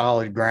some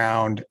solid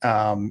ground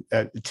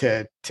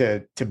to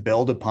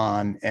build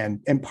upon.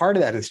 And part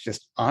of that is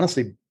just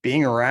honestly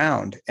being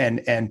around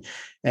and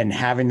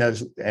having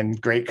those and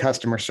great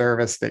customer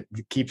service that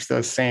keeps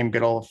those same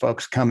good old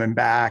folks coming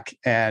back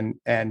and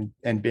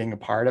being a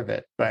part of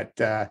it.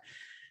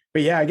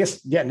 But yeah, I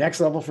guess,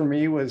 next level for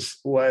me was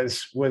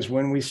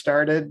when we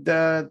started,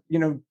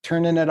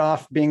 turning it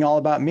off, being all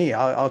about me.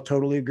 I'll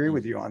totally agree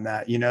with you on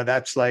that.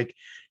 That's like,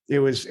 I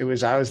was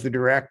the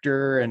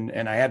director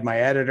and I had my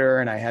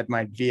editor and I had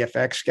my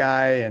VFX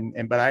guy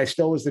but I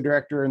still was the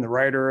director and the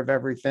writer of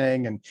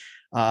everything. And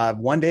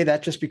one day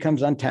that just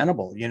becomes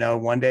untenable.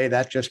 One day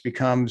that just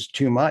becomes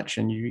too much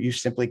and you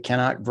simply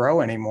cannot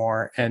grow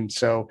anymore. And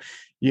so,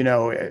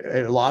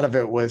 a lot of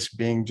it was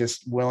being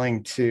just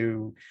willing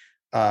to,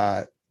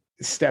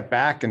 step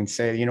back and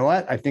say, you know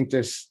what, I think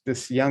this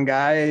young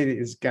guy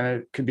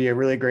could be a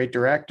really great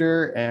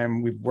director.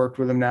 And we've worked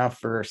with him now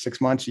for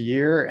 6 months, a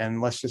year, and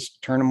let's just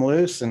turn him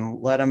loose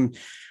and let him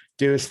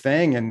do his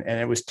thing. And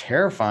it was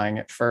terrifying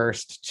at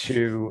first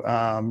to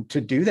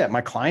do that. My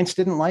clients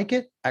didn't like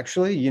it.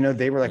 Actually,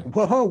 they were like,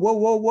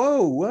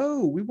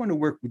 whoa, we want to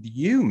work with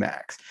you,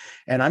 Max.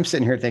 And I'm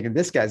sitting here thinking,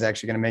 this guy's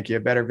actually going to make you a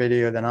better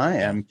video than I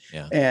am.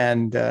 Yeah.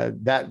 And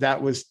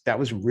that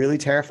was really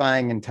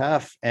terrifying and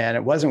tough. And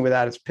it wasn't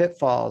without its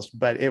pitfalls,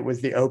 but it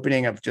was the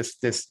opening of just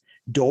this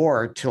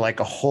door to like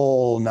a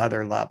whole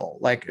nother level,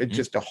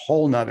 just a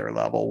whole nother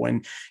level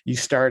when you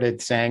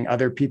started saying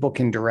other people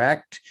can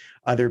direct,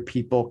 other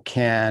people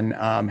can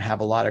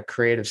have a lot of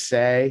creative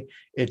say.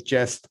 It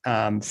just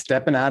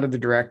stepping out of the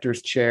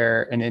director's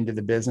chair and into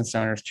the business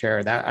owner's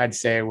chair. That I'd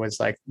say was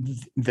like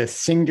the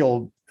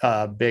single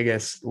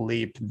biggest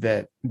leap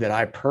that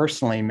I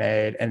personally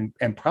made, and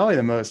probably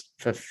the most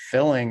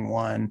fulfilling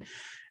one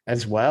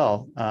as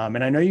well.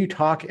 And I know you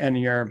talk in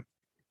your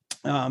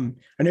I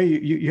know do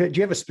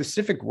you have a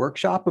specific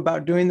workshop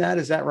about doing that?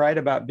 Is that right?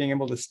 About being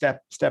able to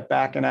step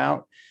back and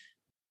out?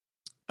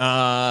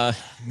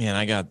 Man,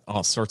 I got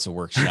all sorts of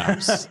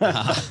workshops.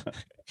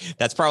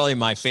 That's probably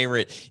my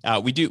favorite.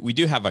 We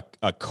do have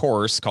a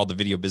course called the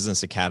Video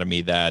Business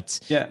Academy that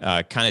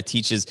kind of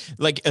teaches,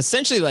 like,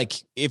 essentially, like,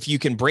 if you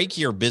can break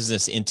your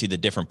business into the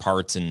different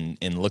parts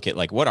and look at,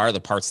 like, what are the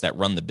parts that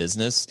run the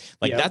business,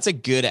 like, that's a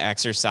good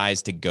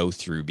exercise to go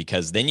through,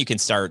 because then you can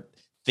start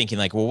thinking,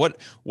 like, well,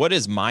 what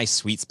is my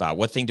sweet spot?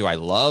 What thing do I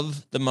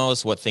love the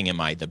most? What thing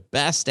am I the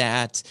best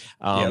at?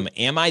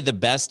 Am I the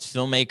best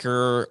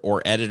filmmaker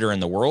or editor in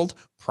the world?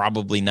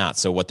 Probably not.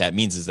 So what that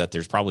means is that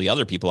there's probably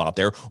other people out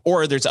there,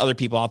 or there's other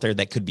people out there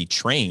that could be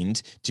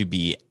trained to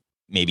be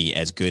maybe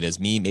as good as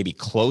me, maybe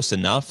close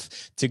enough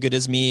to good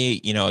as me.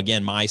 You know,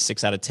 again, my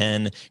 6 out of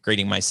 10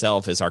 grading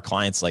myself is our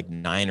clients like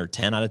 9 or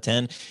 10 out of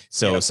 10.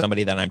 So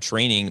somebody that I'm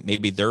training,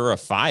 maybe they're a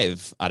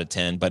 5 out of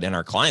 10, but in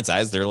our clients'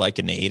 eyes, they're like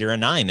an 8 or a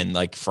 9. And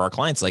like, for our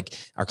clients, like,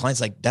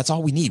 that's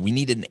all we need. We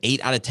need an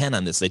 8 out of 10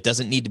 on this. It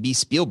doesn't need to be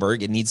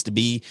Spielberg. It needs to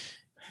be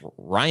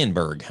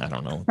Ryanberg. I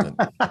don't know.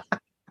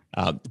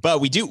 But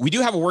we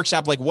do have a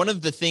workshop. Like, one of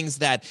the things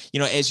that,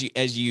 you know,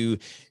 as you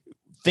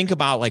think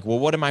about, like, well,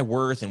 what am I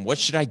worth and what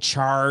should I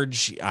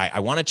charge? I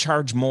want to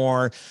charge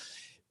more.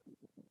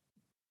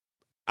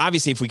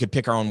 Obviously, if we could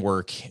pick our own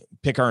work,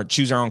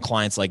 choose our own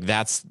clients, like,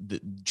 that's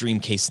the dream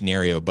case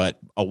scenario. But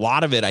a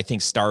lot of it, I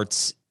think,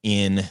 starts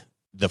in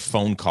the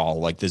phone call,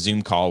 like the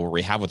Zoom call where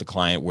we have with the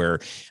client, where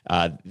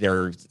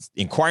they're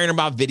inquiring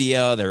about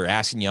video. They're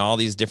asking you all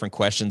these different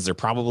questions. They're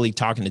probably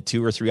talking to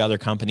 2 or 3 other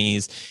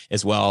companies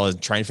as well, as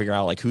trying to figure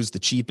out, like, who's the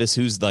cheapest,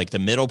 who's like the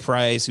middle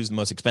price, who's the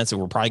most expensive.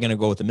 We're probably going to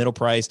go with the middle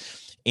price.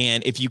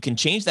 And if you can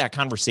change that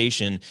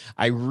conversation,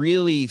 I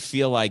really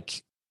feel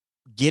like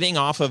getting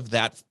off of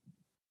that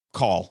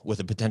call with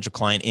a potential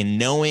client and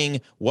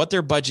knowing what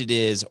their budget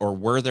is or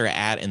where they're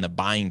at in the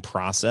buying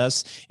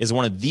process is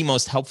one of the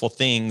most helpful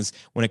things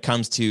when it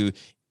comes to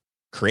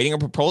creating a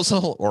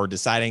proposal or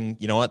deciding,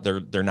 you know what,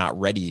 they're not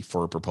ready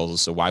for a proposal.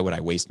 So why would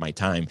I waste my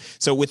time?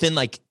 So within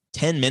like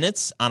 10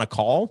 minutes on a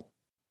call,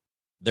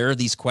 there are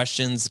these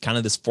questions, kind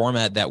of this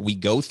format that we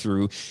go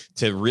through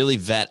to really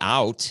vet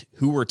out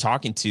who we're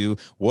talking to,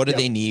 what do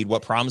they need,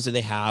 what problems do they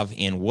have,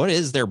 and what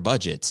is their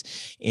budget.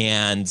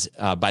 And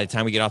by the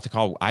time we get off the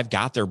call, I've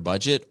got their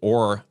budget,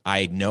 or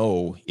I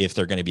know if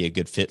they're going to be a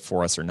good fit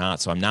for us or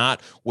not. So I'm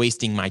not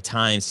wasting my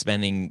time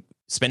spending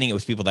it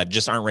with people that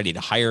just aren't ready to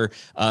hire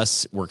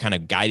us. We're kind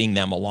of guiding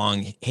them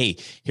along. Hey,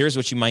 here's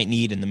what you might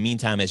need in the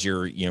meantime as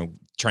you're,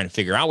 trying to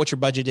figure out what your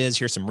budget is.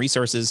 Here's some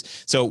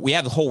resources. So we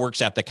have the whole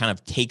workshop that kind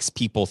of takes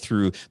people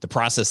through the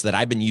process that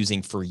I've been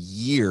using for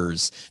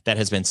years that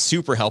has been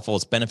super helpful.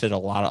 It's benefited a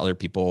lot of other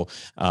people.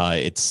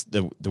 It's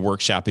the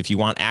workshop. If you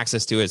want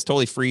access to it, it's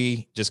totally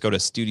free. Just go to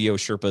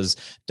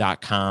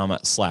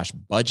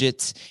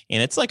studiosherpas.com/budget.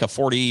 And it's like a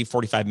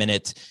 45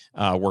 minute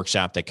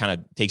workshop that kind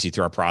of takes you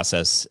through our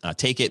process.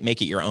 Take it,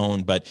 make it your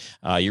own, but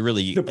you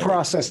really the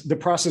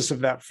process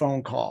of that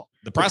phone call.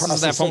 The process of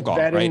that phone call,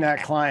 vetting right?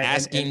 that client,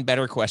 asking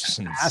better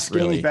questions,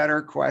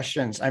 better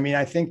questions. I mean,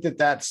 I think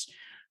that's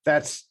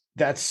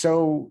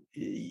so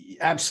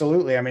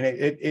absolutely. I mean,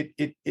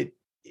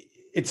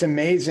 it's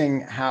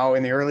amazing how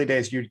in the early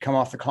days you'd come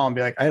off the call and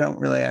be like, I don't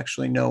really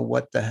actually know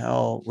what the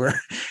hell we're,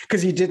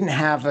 because you didn't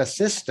have a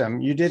system.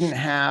 You didn't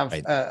have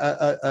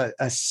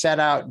a set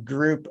out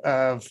group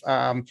of,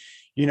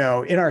 in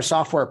our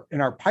software, in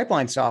our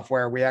pipeline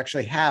software, we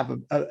actually have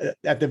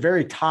at the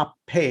very top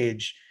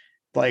page,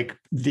 like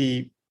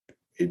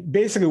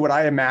basically what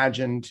I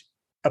imagined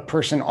a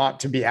person ought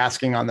to be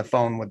asking on the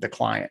phone with the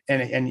client.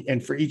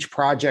 And for each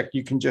project,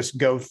 you can just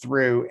go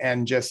through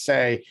and just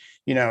say,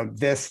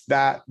 this,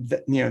 that,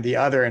 the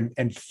other,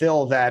 and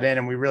fill that in.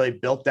 And we really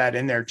built that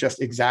in there just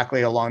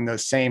exactly along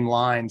those same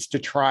lines to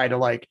try to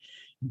like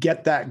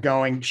get that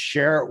going,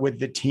 share it with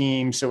the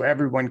team so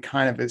everyone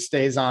kind of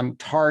stays on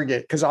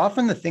target. Because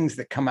often the things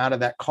that come out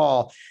of that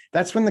call,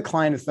 that's when the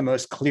client is the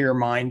most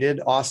clear-minded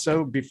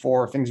also,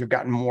 before things have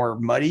gotten more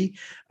muddy.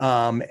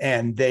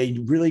 And they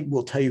really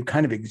will tell you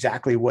kind of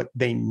exactly what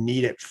they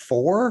need it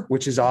for,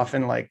 which is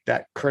often like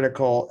that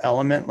critical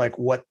element, like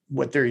what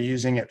they're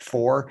using it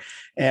for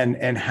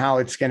and how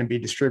it's going to be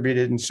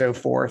distributed and so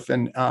forth.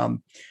 And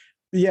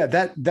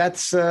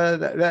that's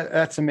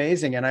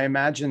amazing. And I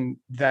imagine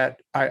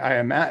that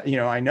I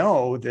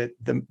know that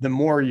the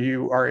more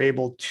you are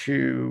able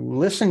to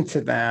listen to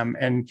them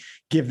and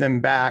give them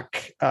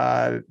back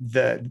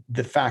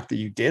the fact that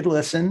you did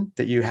listen,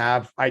 that you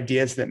have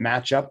ideas that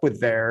match up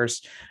with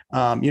theirs.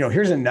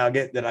 Here's a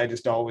nugget that I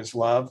just always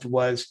loved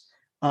was,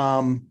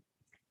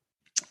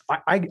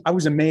 I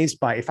was amazed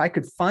by, if I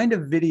could find a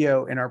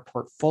video in our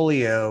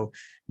portfolio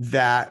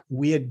that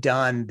we had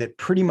done that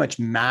pretty much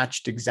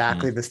matched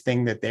exactly this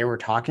thing that they were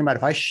talking about.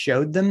 If I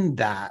showed them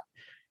that,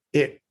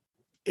 it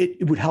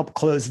would help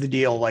close the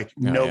deal like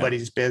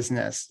nobody's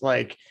business.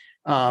 Like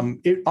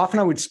Often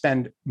I would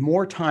spend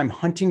more time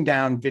hunting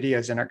down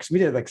videos in our, because we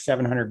did like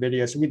 700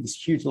 videos. So we had this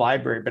huge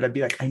library, but I'd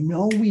be like, I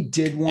know we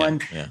did one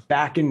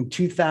back in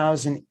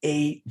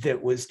 2008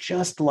 that was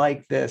just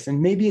like this.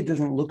 And maybe it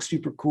doesn't look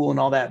super cool and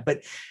all that,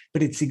 but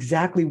it's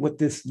exactly what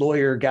this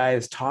lawyer guy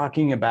is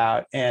talking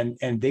about. And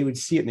they would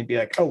see it and they'd be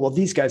like, oh, well,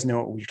 these guys know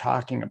what we're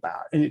talking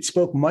about. And it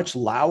spoke much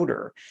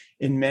louder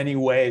in many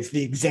ways.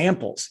 The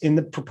examples in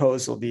the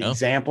proposal, the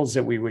examples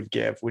that we would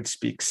give would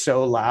speak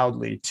so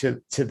loudly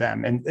to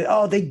them. And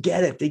oh, they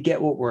get it. They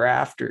get what we're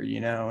after, you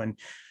know,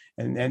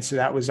 and so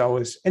that was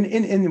always,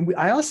 and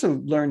I also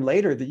learned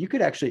later that you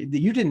could actually,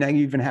 that you didn't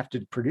even have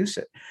to produce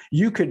it.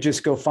 You could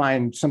just go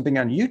find something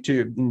on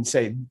YouTube and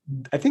say,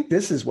 I think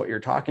this is what you're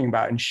talking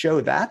about, and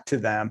show that to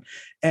them.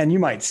 And you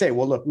might say,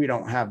 well, look, we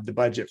don't have the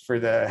budget for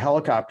the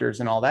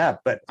helicopters and all that,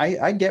 but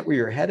I get where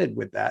you're headed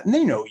with that. And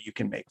they know you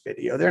can make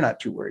video. They're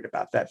not too worried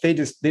about that. They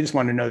just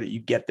want to know that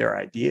you get their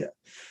idea.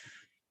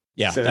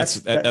 Yeah, so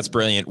that's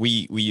brilliant.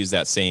 We use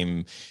that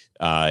same.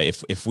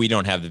 If we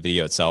don't have the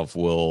video itself,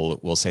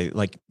 we'll say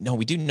like, no,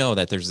 we do know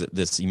that there's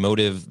this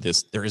emotive,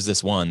 there is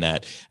this one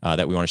that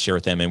we want to share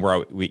with them, and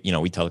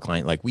we tell the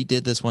client like, we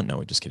did this one. No,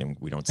 we're just kidding.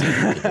 We don't say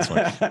we did this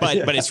one,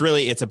 but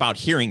it's about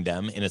hearing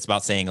them, and it's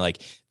about saying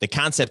like the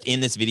concept in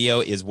this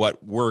video is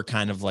what we're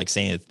kind of like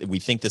saying. We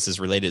think this is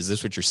related. Is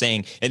this what you're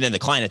saying? And then the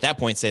client at that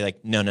point say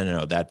like,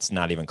 no, that's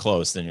not even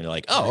close. Then you're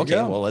like, oh, okay,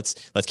 well let's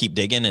keep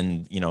digging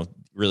and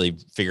really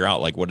figure out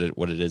like what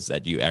it is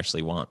that you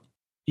actually want.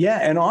 Yeah.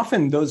 And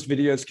often those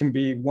videos can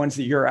be ones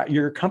that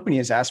your company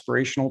is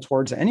aspirational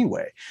towards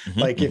anyway.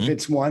 Like if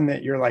it's one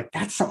that you're like,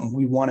 that's something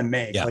we want to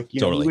make,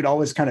 we would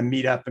always kind of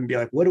meet up and be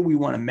like, what do we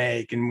want to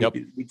make? And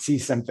we'd see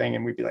something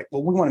and we'd be like,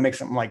 well, we want to make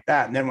something like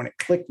that. And then when it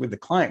clicked with the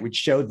client, we'd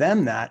show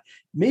them that,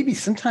 maybe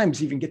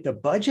sometimes even get the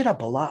budget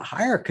up a lot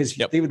higher, because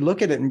they would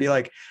look at it and be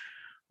like,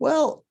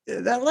 well,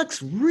 that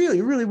looks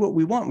really, really what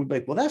we want. We'd be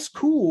like, well, that's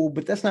cool,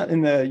 but that's not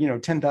in the,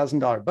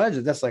 $10,000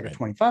 budget. That's like a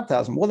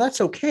 $25,000. Well,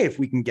 that's okay if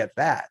we can get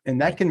that.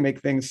 And that can make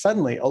things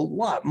suddenly a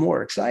lot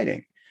more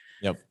exciting.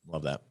 Yep.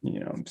 Love that.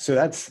 So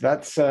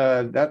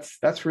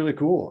that's really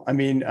cool. I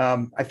mean,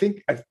 I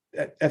think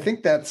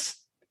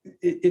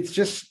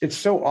it's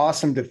so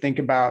awesome to think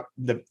about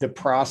the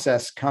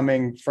process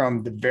coming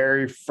from the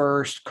very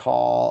first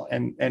call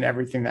and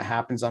everything that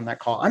happens on that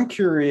call. I'm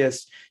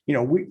curious,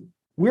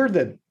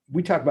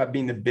 we talk about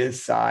being the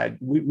biz side.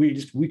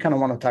 We kind of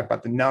want to talk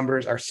about the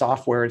numbers. Our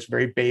software is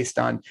very based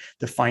on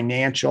the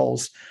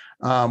financials.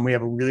 We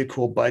have a really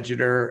cool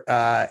budgeter.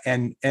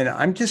 And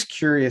I'm just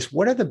curious,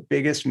 what are the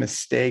biggest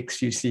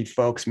mistakes you see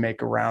folks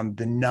make around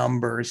the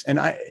numbers? And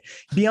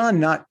beyond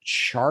not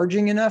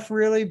charging enough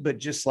really, but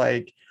just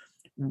like,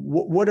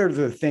 what are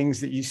the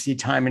things that you see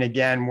time and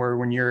again, where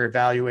when you're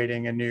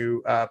evaluating a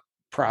new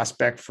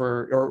prospect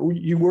or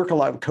you work a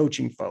lot with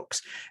coaching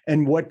folks,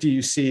 and what do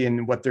you see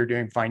in what they're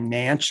doing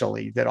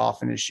financially that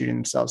often is shooting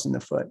themselves in the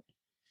foot?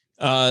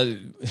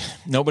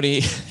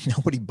 Nobody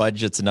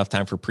budgets enough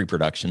time for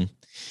pre-production.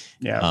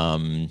 Yeah.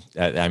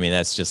 I mean,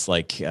 that's just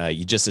like,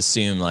 you just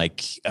assume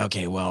like,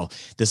 okay, well,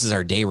 this is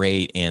our day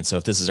rate. And so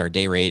if this is our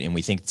day rate and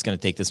we think it's going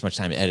to take this much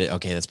time to edit,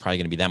 okay, that's probably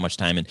going to be that much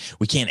time. And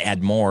we can't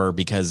add more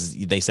because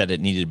they said it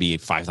needed to be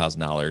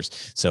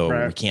 $5,000.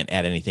 So we can't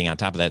add anything on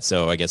top of that.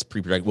 So I guess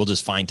pre-production, we'll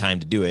just find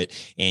time to do it,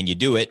 and you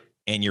do it.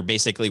 And you're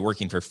basically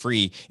working for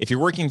free. If you're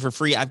working for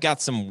free, I've got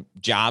some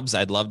jobs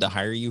I'd love to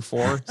hire you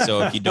for.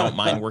 So if you don't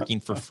mind working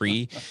for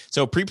free.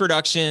 So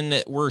pre-production,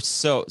 we're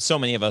so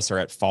many of us are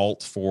at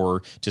fault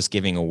for just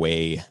giving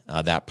away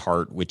that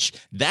part, which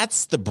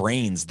that's the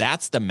brains,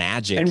 that's the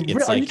magic. And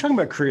are you talking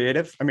about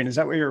creative? I mean, is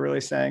that what you're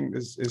really saying?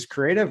 Is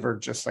creative, or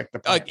just like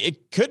the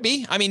it could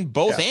be. I mean,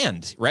 both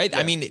and right. Yeah.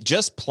 I mean,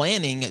 just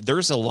planning,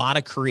 there's a lot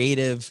of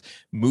creative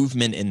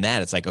movement in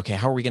that. It's like, okay,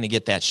 how are we going to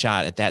get that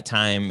shot at that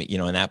time,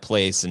 in that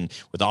place, and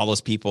with all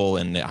those people,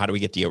 and how do we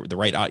get the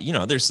right,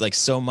 there's like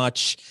so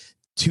much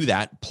to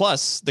that,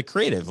 plus the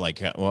creative,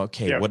 like, well,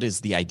 okay, what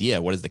is the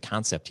idea? What is the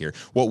concept here?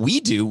 What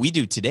we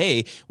do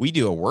today, we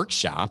do a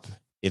workshop.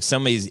 If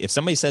somebody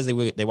says they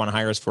want to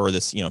hire us for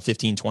this,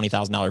 $15,000,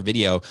 $20,000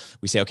 video,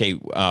 we say, okay,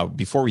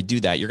 before we do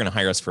that, you're going to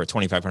hire us for a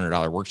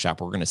 $2,500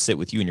 workshop. We're going to sit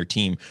with you and your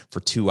team for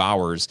 2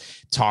 hours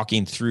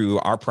talking through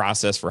our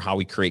process for how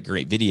we create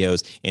great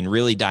videos, and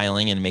really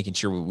dialing in and making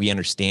sure we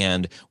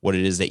understand what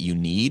it is that you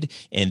need,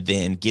 and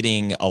then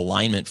getting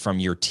alignment from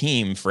your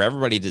team for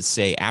everybody to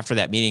say after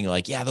that meeting,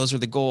 like, yeah, those are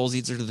the goals.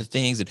 These are the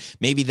things. And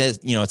maybe that,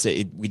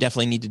 we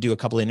definitely need to do a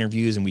couple of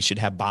interviews, and we should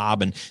have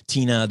Bob and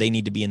Tina, they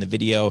need to be in the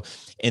video.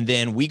 And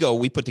then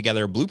we put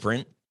together a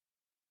blueprint.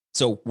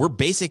 So we're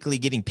basically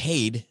getting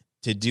paid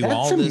to do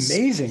all this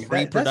amazing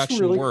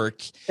pre-production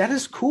work. That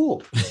is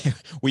cool.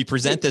 We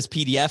present this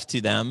PDF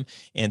to them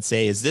and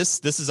say,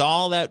 this is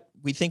all that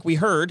we think we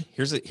heard.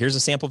 Here's a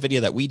sample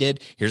video that we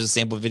did. Here's a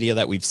sample video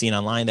that we've seen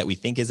online that we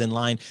think is in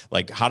line.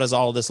 Like, how does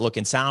all of this look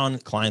and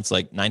sound? Clients,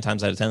 like 9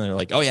 times out of 10, they're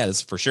like, oh yeah, this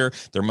is for sure.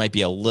 There might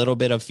be a little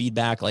bit of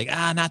feedback, like,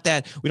 not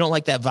that, we don't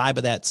like that vibe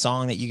of that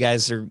song that you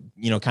guys are,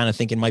 kind of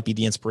thinking might be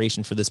the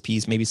inspiration for this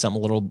piece, maybe something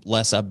a little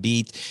less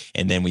upbeat.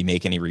 And then we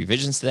make any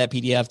revisions to that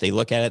PDF. They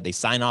look at it, they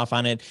sign off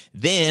on it.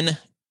 Then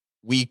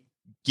we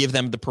give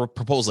them the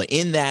proposal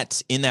in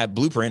that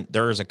blueprint.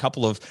 There's a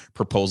couple of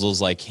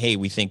proposals like, hey,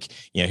 we think,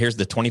 here's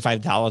the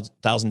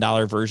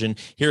 $25,000 version.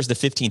 Here's the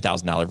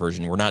 $15,000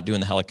 version. We're not doing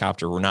the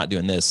helicopter. We're not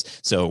doing this.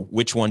 So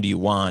which one do you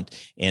want?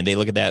 And they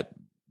look at that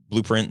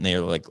blueprint and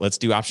they're like, let's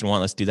do option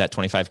 1. Let's do that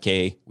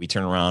 25K. We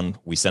turn around,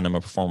 we send them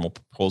a formal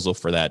proposal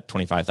for that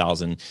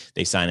 25,000.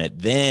 They sign it.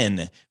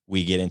 Then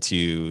we get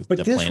into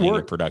the planning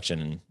and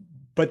production.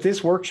 But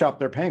this workshop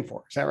they're paying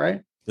for, is that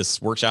right?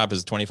 This workshop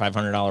is a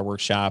 $2,500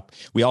 workshop.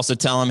 We also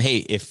tell them, hey,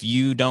 if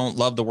you don't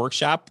love the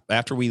workshop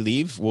after we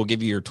leave, we'll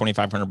give you your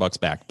 $2,500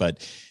 back.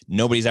 But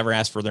nobody's ever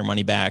asked for their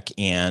money back.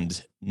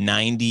 And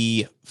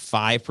 95%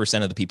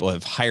 of the people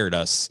have hired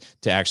us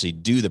to actually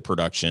do the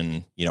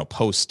production,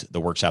 post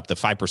the workshop. The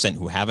 5%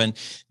 who haven't,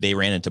 they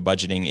ran into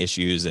budgeting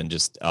issues and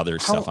just other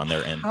stuff on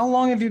their end. How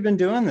long have you been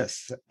doing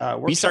this?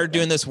 We started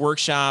doing this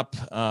workshop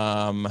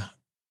 4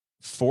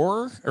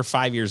 or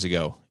 5 years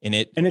ago, and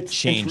it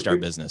changed our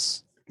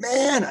business.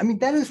 Man, I mean,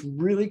 that is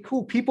really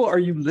cool. People, are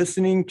you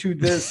listening to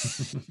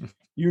this?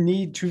 You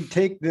need to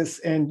take this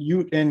and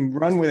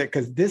run with it,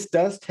 because this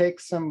does take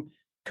some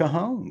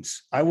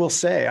cojones, I will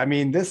say. I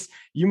mean,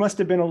 you must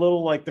have been a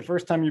little like the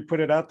first time you put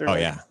it out there. Oh,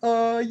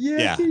 like,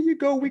 yeah. Here you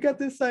go. We got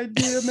this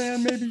idea,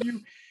 man. Maybe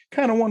you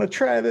kind of want to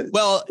try this.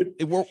 Well,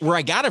 where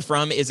I got it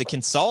from is a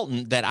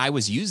consultant that I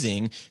was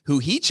using, who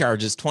he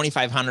charges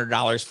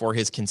 $2,500 for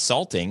his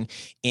consulting,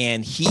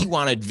 and he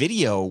wanted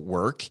video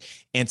work.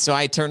 And so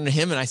I turned to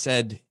him and I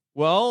said,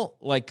 well,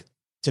 like,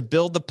 to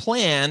build the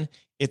plan,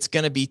 it's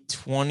going to be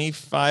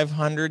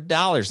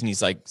 $2,500. And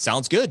he's like,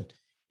 sounds good.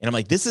 And I'm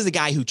like, this is a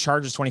guy who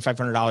charges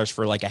 $2,500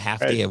 for like a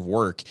half day of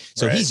work.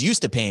 So he's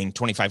used to paying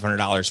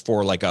 $2,500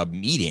 for like a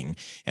meeting.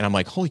 And I'm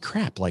like, holy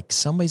crap, like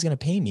somebody's going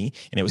to pay me.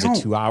 And it was a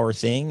 2-hour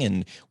thing.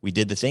 And we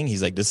did the thing.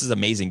 He's like, this is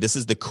amazing. This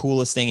is the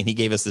coolest thing. And he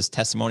gave us this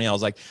testimony. I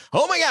was like,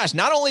 oh my gosh,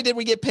 not only did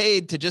we get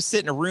paid to just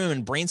sit in a room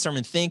and brainstorm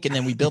and think, and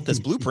then we built this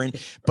blueprint,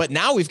 but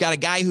now we've got a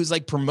guy who's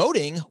like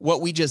promoting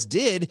what we just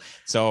did.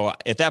 So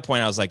at that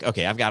point I was like,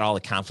 okay, I've got all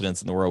the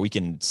confidence in the world. We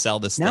can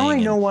sell this now thing.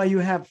 I know why you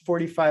have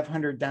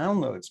 4,500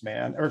 downloads,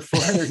 man. Or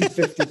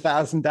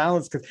 450,000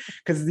 downloads,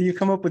 because you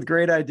come up with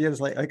great ideas.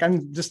 Like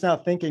I'm just now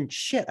thinking,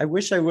 shit, I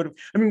wish I would have.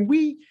 I mean,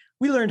 we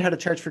learned how to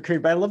charge for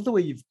creative, but I love the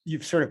way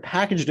you've sort of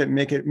packaged it and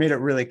made it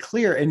really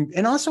clear.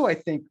 And also I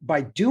think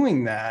by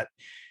doing that,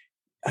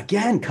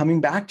 again, coming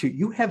back to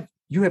you have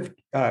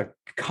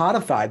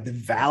codified the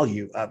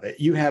value of it.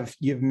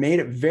 You've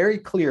made it very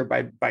clear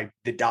by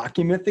the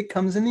document that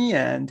comes in the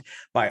end,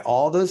 by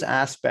all those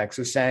aspects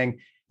of saying,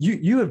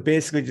 you have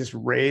basically just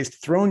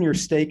thrown your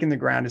stake in the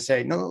ground to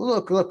say, no,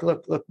 look,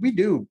 we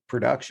do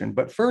production,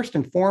 but first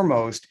and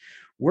foremost,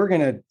 we're going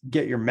to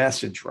get your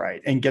message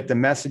right and get the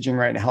messaging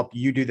right and help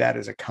you do that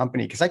as a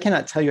company. Because I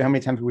cannot tell you how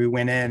many times we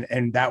went in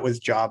and that was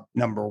job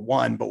number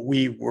 1, but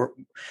we were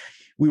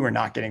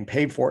not getting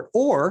paid for it.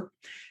 Or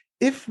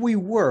if we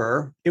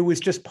were, it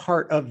was just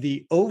part of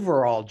the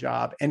overall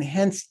job. And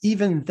hence,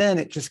 even then,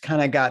 it just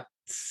kind of got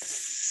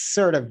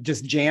sort of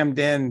just jammed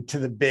in to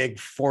the big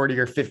 $40,000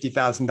 or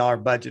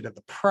 $50,000 budget of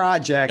the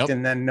project. Yep.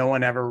 And then no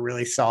one ever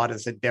really saw it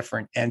as a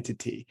different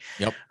entity.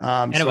 Yep.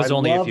 And it was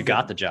only if you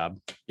got the job.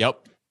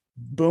 Yep.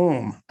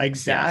 Boom.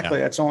 Exactly.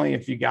 Yeah. That's only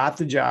if you got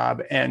the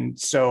job. And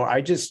so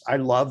I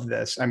love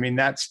this. I mean,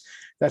 that's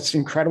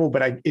incredible,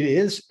 but it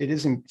is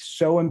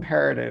so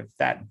imperative,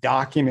 that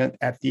document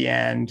at the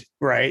end,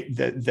 right?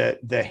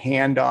 The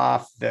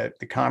handoff, the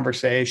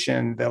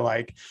conversation,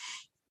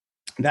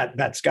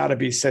 that's got to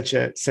be such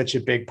a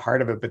big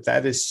part of it. But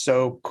that is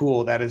so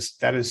cool. That is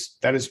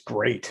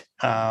great,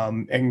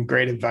 and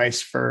great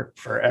advice for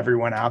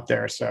everyone out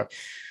there. So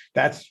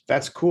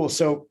that's cool.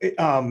 So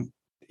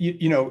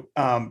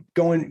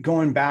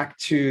going back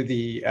to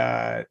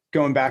the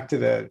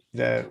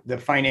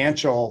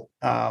financial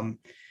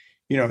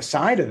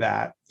side of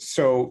that.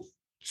 So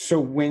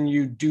when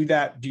you do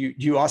that, do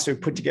you also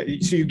put together?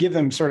 So you give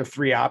them sort of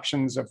 3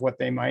 options of what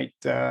they might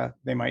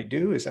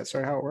do. Is that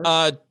sort of how it works?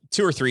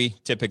 2 or 3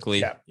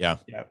 typically. Yeah.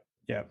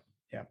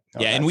 No,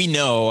 and we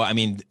know, I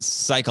mean,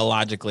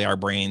 psychologically, our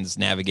brains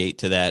navigate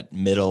to that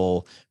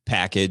middle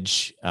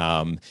package.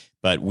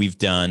 But we've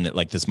done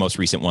like this most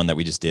recent one that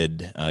we just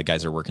did.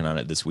 Guys are working on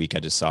it this week. I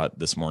just saw it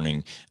this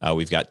morning.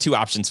 We've got 2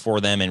 options for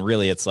them. And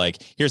really it's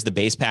like, here's the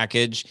base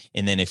package.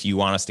 And then if you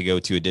want us to go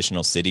to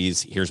additional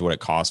cities, here's what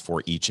it costs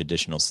for each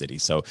additional city.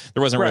 So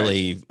there wasn't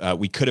really,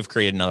 we could have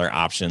created another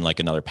option, like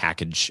another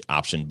package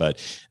option,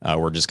 but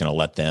we're just going to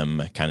let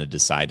them kind of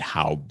decide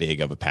how big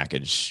of a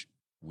package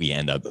we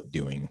end up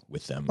doing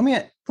with them.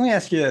 Let me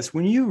ask you this.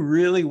 When you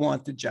really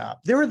want the job,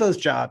 there are those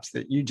jobs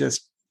that you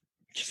just,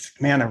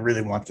 man, I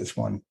really want this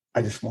one.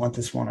 I just want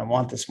this one. I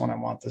want this one. I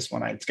want this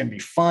one. It's going to be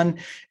fun.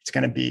 It's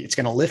going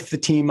to lift the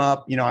team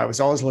up. I was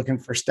always looking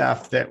for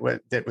stuff that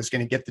was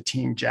going to get the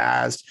team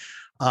jazzed.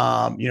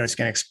 It's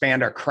going to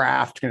expand our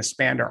craft, going to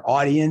expand our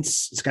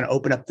audience. It's going to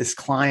open up this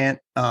client.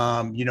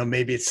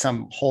 Maybe it's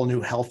some whole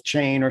new health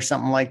chain or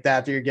something like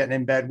that you're getting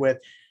in bed with.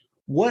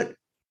 What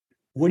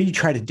do you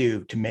try to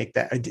do to make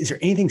that? Is there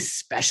anything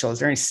special? Is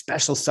there any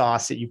special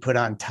sauce that you put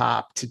on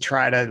top to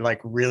try to like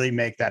really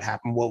make that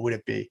happen? What would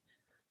it be?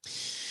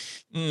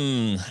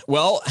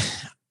 Well,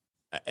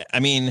 I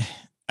mean,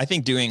 I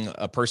think doing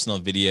a personal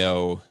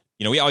video,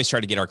 we always try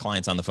to get our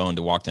clients on the phone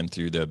to walk them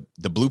through the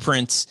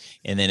blueprints.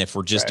 And then if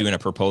we're just doing a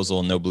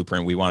proposal, no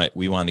blueprint, we want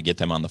to get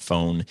them on the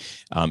phone.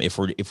 If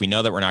we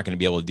know that we're not going to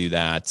be able to do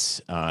that,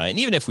 and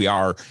even if we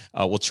are,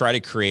 we'll try to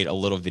create a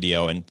little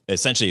video, and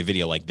essentially a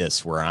video like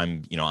this, where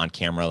I'm, on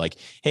camera, like,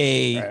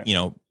 hey,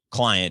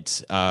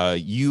 client,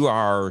 you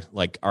are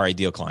like our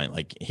ideal client.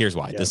 Like, here's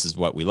why. This is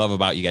what we love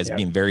about you guys,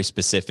 being very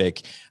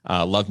specific.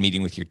 Love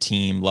meeting with your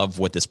team. Love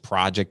what this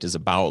project is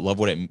about. Love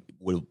what it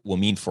will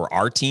mean for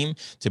our team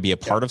to be a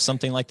part of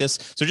something like this.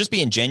 So just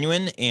being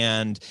genuine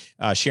and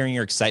sharing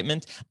your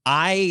excitement.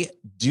 I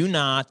do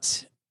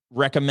not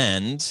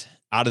recommend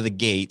out of the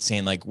gate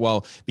saying like,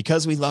 well,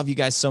 because we love you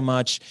guys so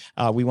much,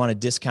 we want to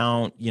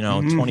discount,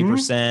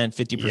 20%,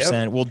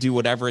 50%. We'll do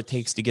whatever it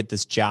takes to get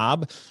this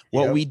job.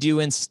 What we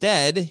do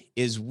instead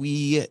is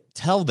we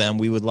tell them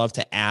we would love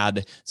to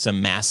add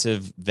some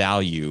massive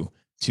value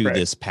to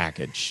this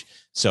package.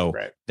 So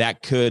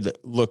that could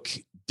look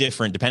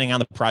different depending on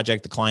the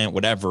project, the client,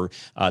 whatever.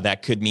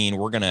 That could mean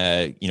we're going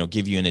to,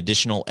 give you an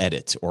additional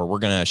edit, or we're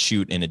going to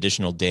shoot an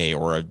additional day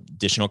or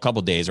additional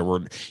couple days, or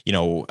we're,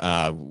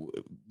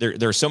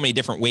 there are so many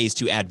different ways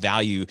to add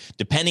value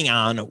depending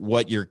on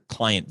what your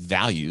client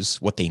values,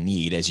 what they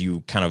need, as you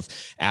kind of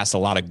asked a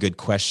lot of good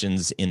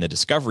questions in the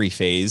discovery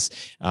phase,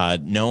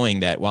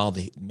 knowing that, well,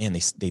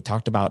 they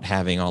talked about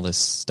having all this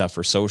stuff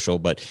for social,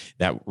 but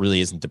that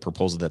really isn't the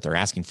proposal that they're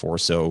asking for.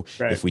 So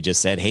if we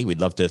just said, hey, we'd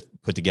love to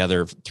put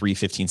together 3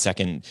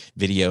 15-second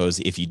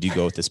videos if you do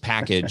go with this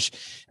package.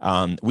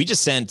 We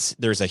just sent,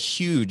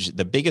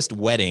 the biggest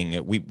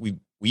wedding we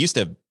used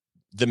to,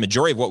 the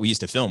majority of what we used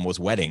to film was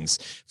weddings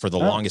for the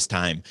longest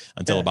time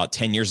until about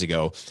 10 years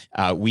ago.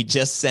 We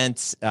just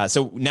sent,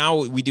 so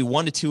now we do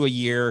 1 to 2 a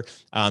year.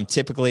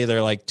 Typically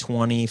they're like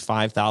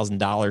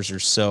 $25,000 or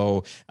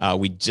so.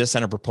 We just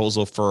sent a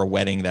proposal for a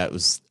wedding that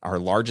was our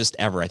largest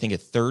ever. I think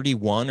at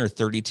 $31,000 or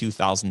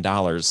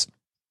 $32,000.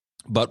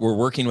 But we're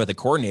working with a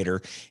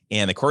coordinator,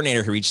 and the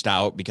coordinator who reached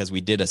out because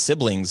we did a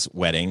siblings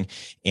wedding,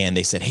 and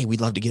they said, hey,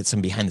 we'd love to get some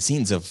behind the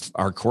scenes of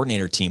our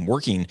coordinator team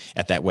working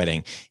at that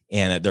wedding.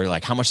 And they're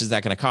like, how much is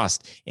that going to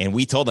cost? And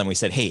we told them, we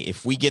said, hey,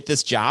 if we get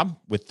this job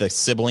with the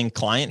sibling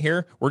client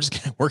here, we're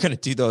going to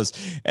do those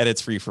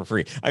edits for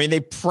free. I mean,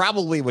 they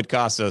probably would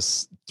cost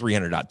us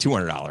 $300,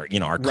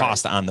 $200, our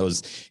cost on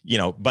those,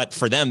 but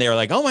for them, they were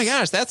like, oh my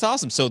gosh, that's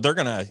awesome. So they're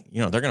going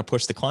to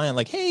push the client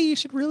like, hey, you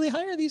should really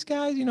hire these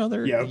guys.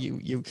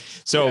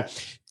 So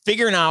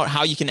figuring out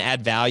how you can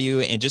add value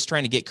and just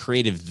trying to get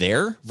creative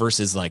there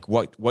versus like,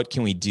 what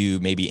can we do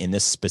maybe in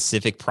this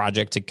specific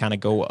project to kind of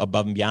go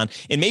above and beyond?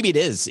 And maybe it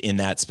is in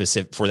that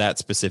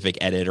specific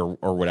edit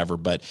or whatever,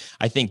 but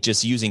I think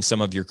just using some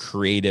of your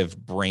creative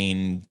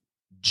brain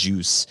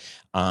juice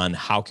on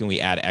how can we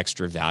add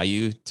extra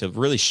value to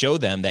really show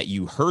them that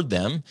you heard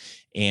them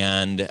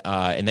and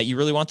that you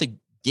really want the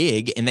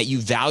gig and that you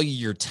value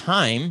your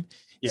time.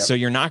 So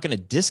you're not going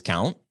to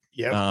discount.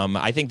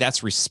 I think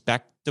that's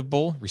respectable.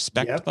 That's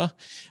the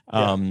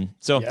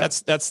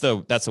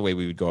way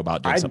we would go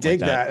about doing something like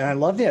that. I dig that. And I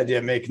love the idea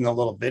of making the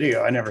little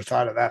video. I never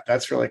thought of that.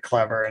 That's really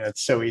clever. And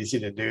it's so easy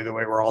to do the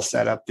way we're all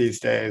set up these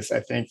days. I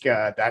think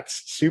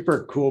that's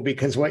super cool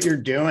because what you're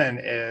doing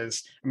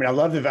is, I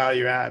love the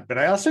value add, but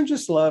I also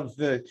just love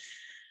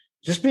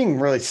just being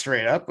really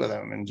straight up with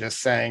them and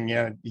just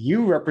saying,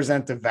 you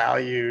represent the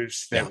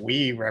values that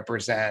we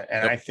represent.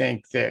 And I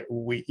think that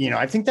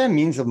I think that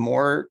means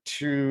more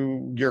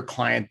to your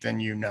client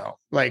than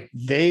like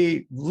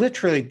they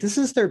literally, this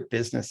is their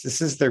business. This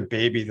is their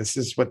baby. This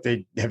is what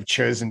they have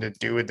chosen to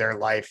do with their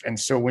life. And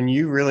so when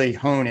you really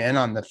hone in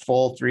on the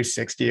full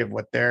 360 of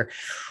what their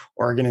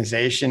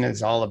organization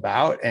is all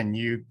about, and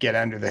you get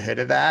under the hood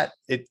of that,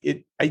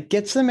 it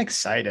gets them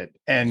excited.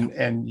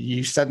 And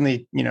you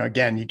suddenly,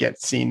 again, you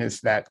get seen as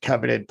that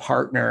coveted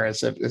partner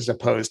as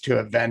opposed to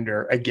a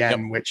vendor,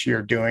 again, which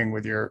you're doing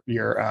with your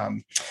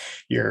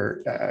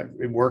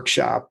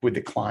workshop with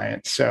the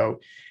client.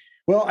 So,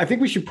 well, I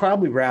think we should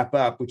probably wrap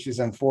up, which is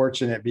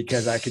unfortunate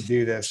because I could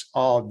do this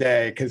all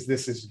day because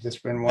this has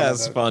just been one of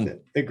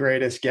the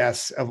greatest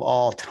guests of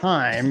all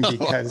time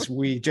because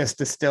we just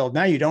distilled.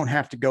 Now you don't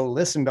have to go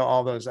listen to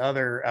all those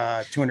other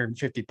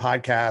 250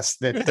 podcasts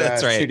that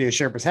Studio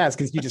Sherpas has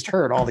because you just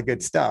heard all the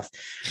good stuff.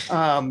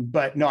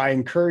 But no, I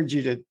encourage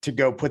you to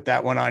go put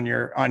that one on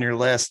your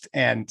list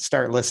and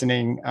start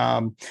listening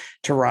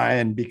to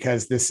Ryan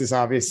because this is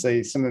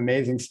obviously some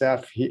amazing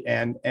stuff.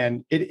 And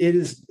it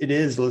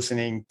is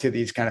listening to the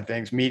these kind of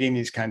things, meeting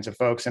these kinds of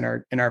folks in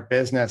our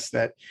business,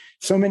 that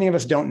so many of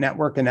us don't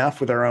network enough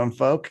with our own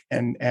folk.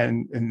 And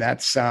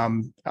that's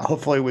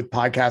hopefully with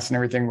podcasts and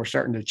everything, we're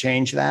starting to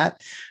change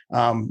that.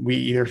 We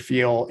either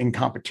feel in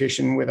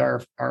competition with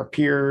our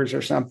peers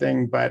or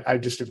something, but I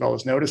just have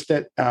always noticed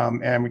it.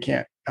 And we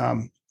can't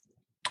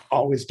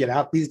always get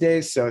out these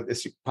days. So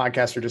this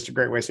podcasts are just a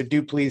great way. So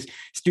do please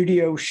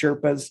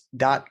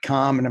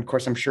studiosherpas.com. And of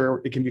course, I'm sure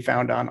it can be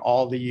found on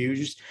all the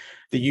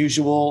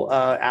usual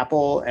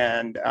Apple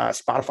and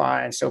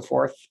Spotify and so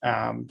forth.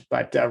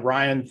 But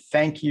Ryan,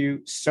 thank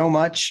you so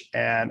much.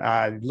 And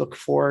I look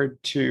forward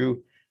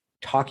to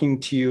talking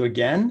to you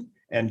again.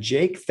 And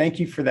Jake, thank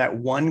you for that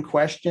one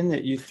question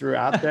that you threw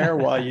out there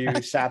while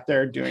you sat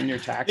there doing your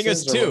taxes. I think it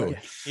was two.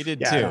 He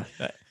did two.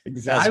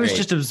 Exactly. I was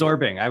just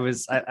absorbing. I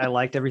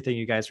liked everything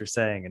you guys were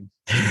saying.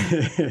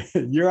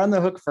 And you're on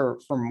the hook for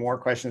more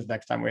questions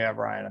next time we have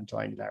Ryan. I'm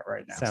telling you that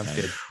right now. Sounds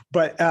good.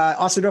 But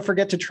also don't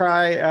forget to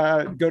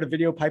go to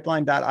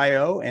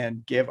videopipeline.io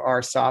and give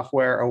our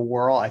software a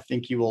whirl. I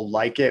think you will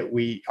like it.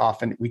 We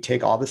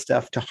take all the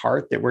stuff to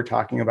heart that we're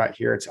talking about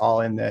here. It's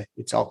all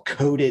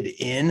coded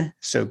in.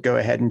 So go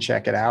ahead and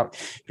check it out.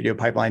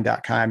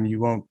 Videopipeline.com.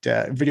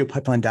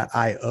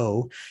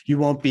 Videopipeline.io. You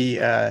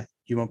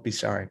won't be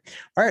sorry.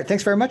 All right.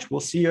 Thanks very much.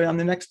 We'll see you on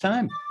the next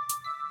time.